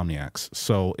the Insomniacs.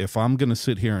 So if I'm going to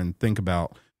sit here and think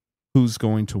about who's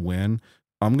going to win,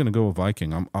 I'm going to go with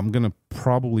Viking. I'm going to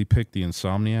probably pick the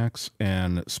Insomniacs,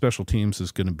 and special teams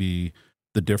is going to be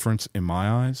the difference in my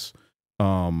eyes.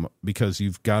 Because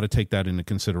you've got to take that into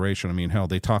consideration. I mean, hell,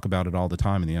 they talk about it all the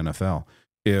time in the NFL.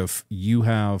 If you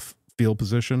have field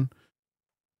position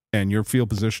and your field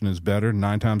position is better,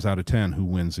 9 times out of 10, who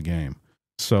wins the game?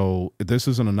 So this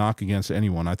isn't a knock against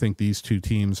anyone. I think these two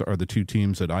teams are the two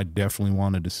teams that I definitely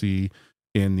wanted to see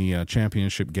in the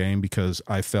championship game because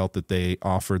I felt that they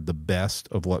offered the best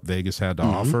of what Vegas had to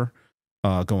offer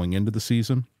going into the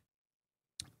season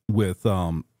with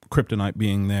Kryptonite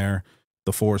being there,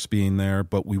 the Force being there,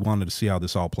 but we wanted to see how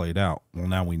this all played out. Well,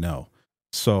 now we know.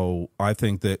 So I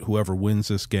think that whoever wins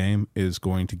this game is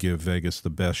going to give Vegas the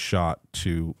best shot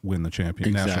to win the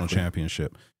national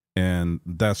championship. And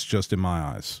that's just in my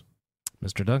eyes.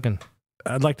 Mr. Duncan.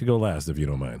 I'd like to go last, if you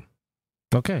don't mind.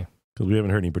 Okay. Because we haven't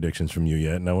heard any predictions from you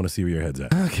yet, and I want to see where your head's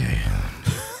at. Okay.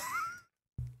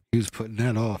 He was putting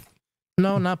that off.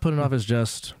 No, not putting off. It's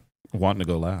just wanting to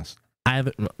go last. I'm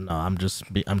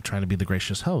trying to be the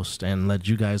gracious host and let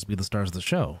you guys be the stars of the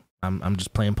show. I'm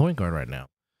just playing point guard right now.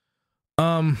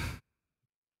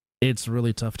 It's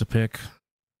really tough to pick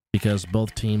because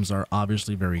both teams are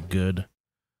obviously very good,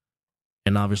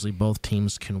 and obviously both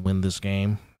teams can win this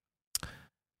game.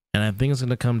 And I think it's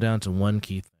going to come down to one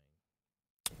key thing: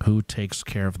 who takes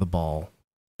care of the ball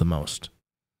the most.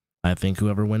 I think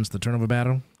whoever wins the turnover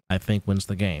battle, I think wins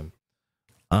the game.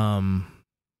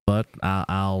 But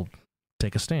I'll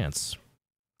take a stance.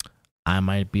 I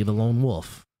might be the lone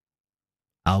wolf.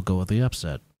 I'll go with the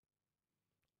upset.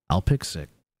 I'll pick Sick.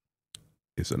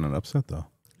 Is it an upset, though?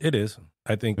 It is.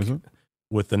 I think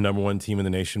with the number 1 team in the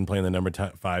nation playing the number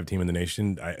 5 team in the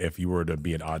nation, if you were to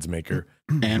be an odds maker,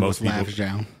 and most with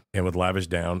Lavish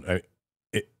down,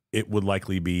 it would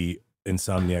likely be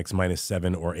Insomniacs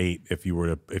 -7 or 8 if you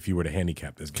were to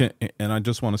handicap this game. And I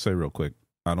just want to say real quick,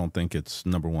 I don't think it's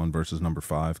number 1 versus number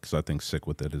 5 because I think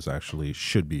Sikwidiit is actually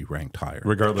should be ranked higher,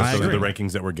 regardless of the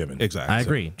rankings that we're given. Exactly. I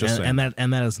agree. And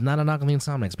that is not a knock on the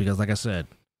Insomniacs because, like I said,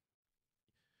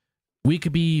 we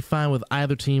could be fine with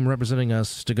either team representing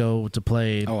us to go to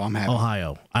play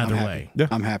Ohio. Either way. Yeah.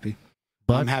 I'm happy.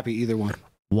 But I'm happy either one.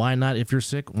 Why not, if you're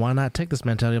sick, why not take this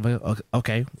mentality of,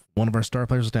 okay, one of our star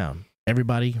players is down.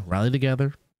 Everybody rally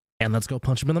together and let's go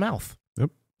punch him in the mouth. Yep.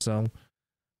 So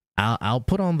I'll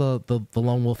put on the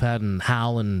lone wolf hat and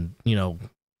howl and,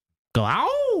 go,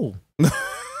 ow!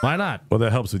 Why not? Well,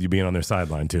 that helps with you being on their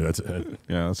sideline, too. That's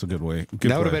a good way.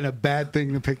 That would have been a bad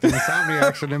thing to pick the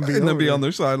Insomniacs and then be on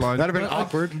their sideline. That would have been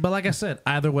awkward. But like I said,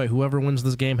 either way, whoever wins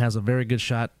this game has a very good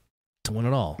shot to win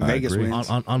it all. Vegas wins.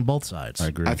 On both sides. I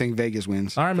agree. I think Vegas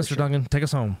wins. All right, Mr. Duncan, take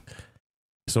us home.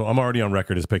 So I'm already on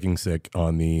record as picking Sick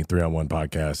on the 3-on-1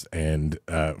 podcast, and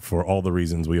for all the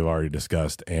reasons we have already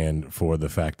discussed, and for the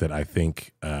fact that I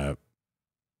think, let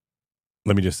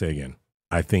me just say again,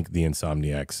 I think the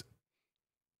Insomniacs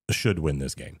should win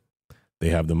this game. They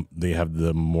have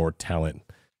the more talent.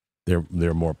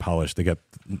 They're more polished. They got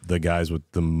the guys with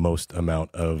the most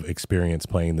amount of experience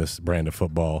playing this brand of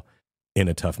football in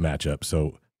a tough matchup.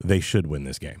 So they should win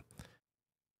this game.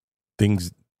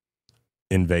 Things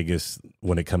in Vegas,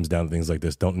 when it comes down to things like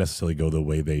this, don't necessarily go the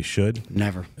way they should.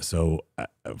 Never. So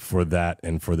for that,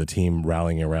 and for the team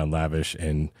rallying around Lavish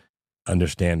and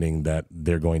understanding that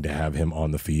they're going to have him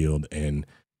on the field and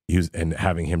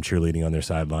having him cheerleading on their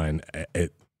sideline,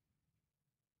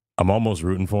 I'm almost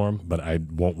rooting for him, but I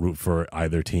won't root for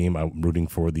either team. I'm rooting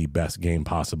for the best game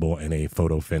possible and a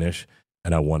photo finish,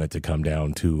 and I want it to come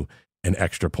down to an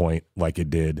extra point like it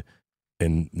did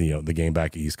in the game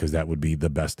back east, because that would be the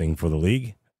best thing for the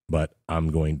league. But I'm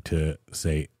going to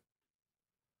say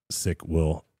Sick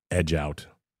will edge out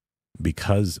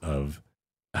because of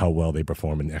how well they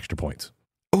perform in extra points.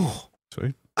 Oh,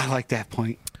 sweet. I like that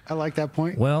point.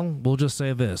 Well, we'll just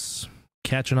say this.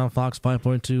 Catching on Fox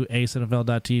 5.2,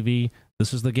 AceNFL.tv.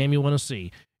 This is the game you want to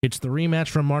see. It's the rematch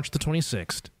from March the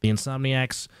 26th. The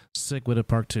Insomniacs, Sikwidiit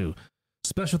Part 2.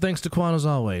 Special thanks to Quan as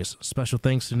always. Special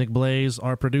thanks to Nick Blaze,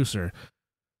 our producer.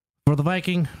 For the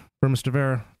Viking, for Mr.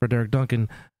 Veira, for Derek Duncan,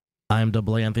 I'm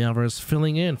Double A Anthony Alvarez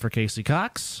filling in for Casey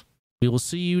Cox. We will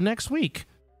see you next week.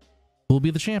 Who'll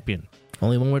be the champion?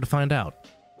 Only one way to find out.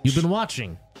 You've been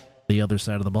watching The Other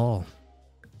Side of the Ball.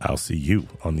 I'll see you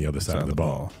on the other side of the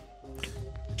ball.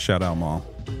 Shout out, Mom.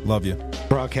 Love you.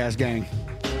 Broadcast gang.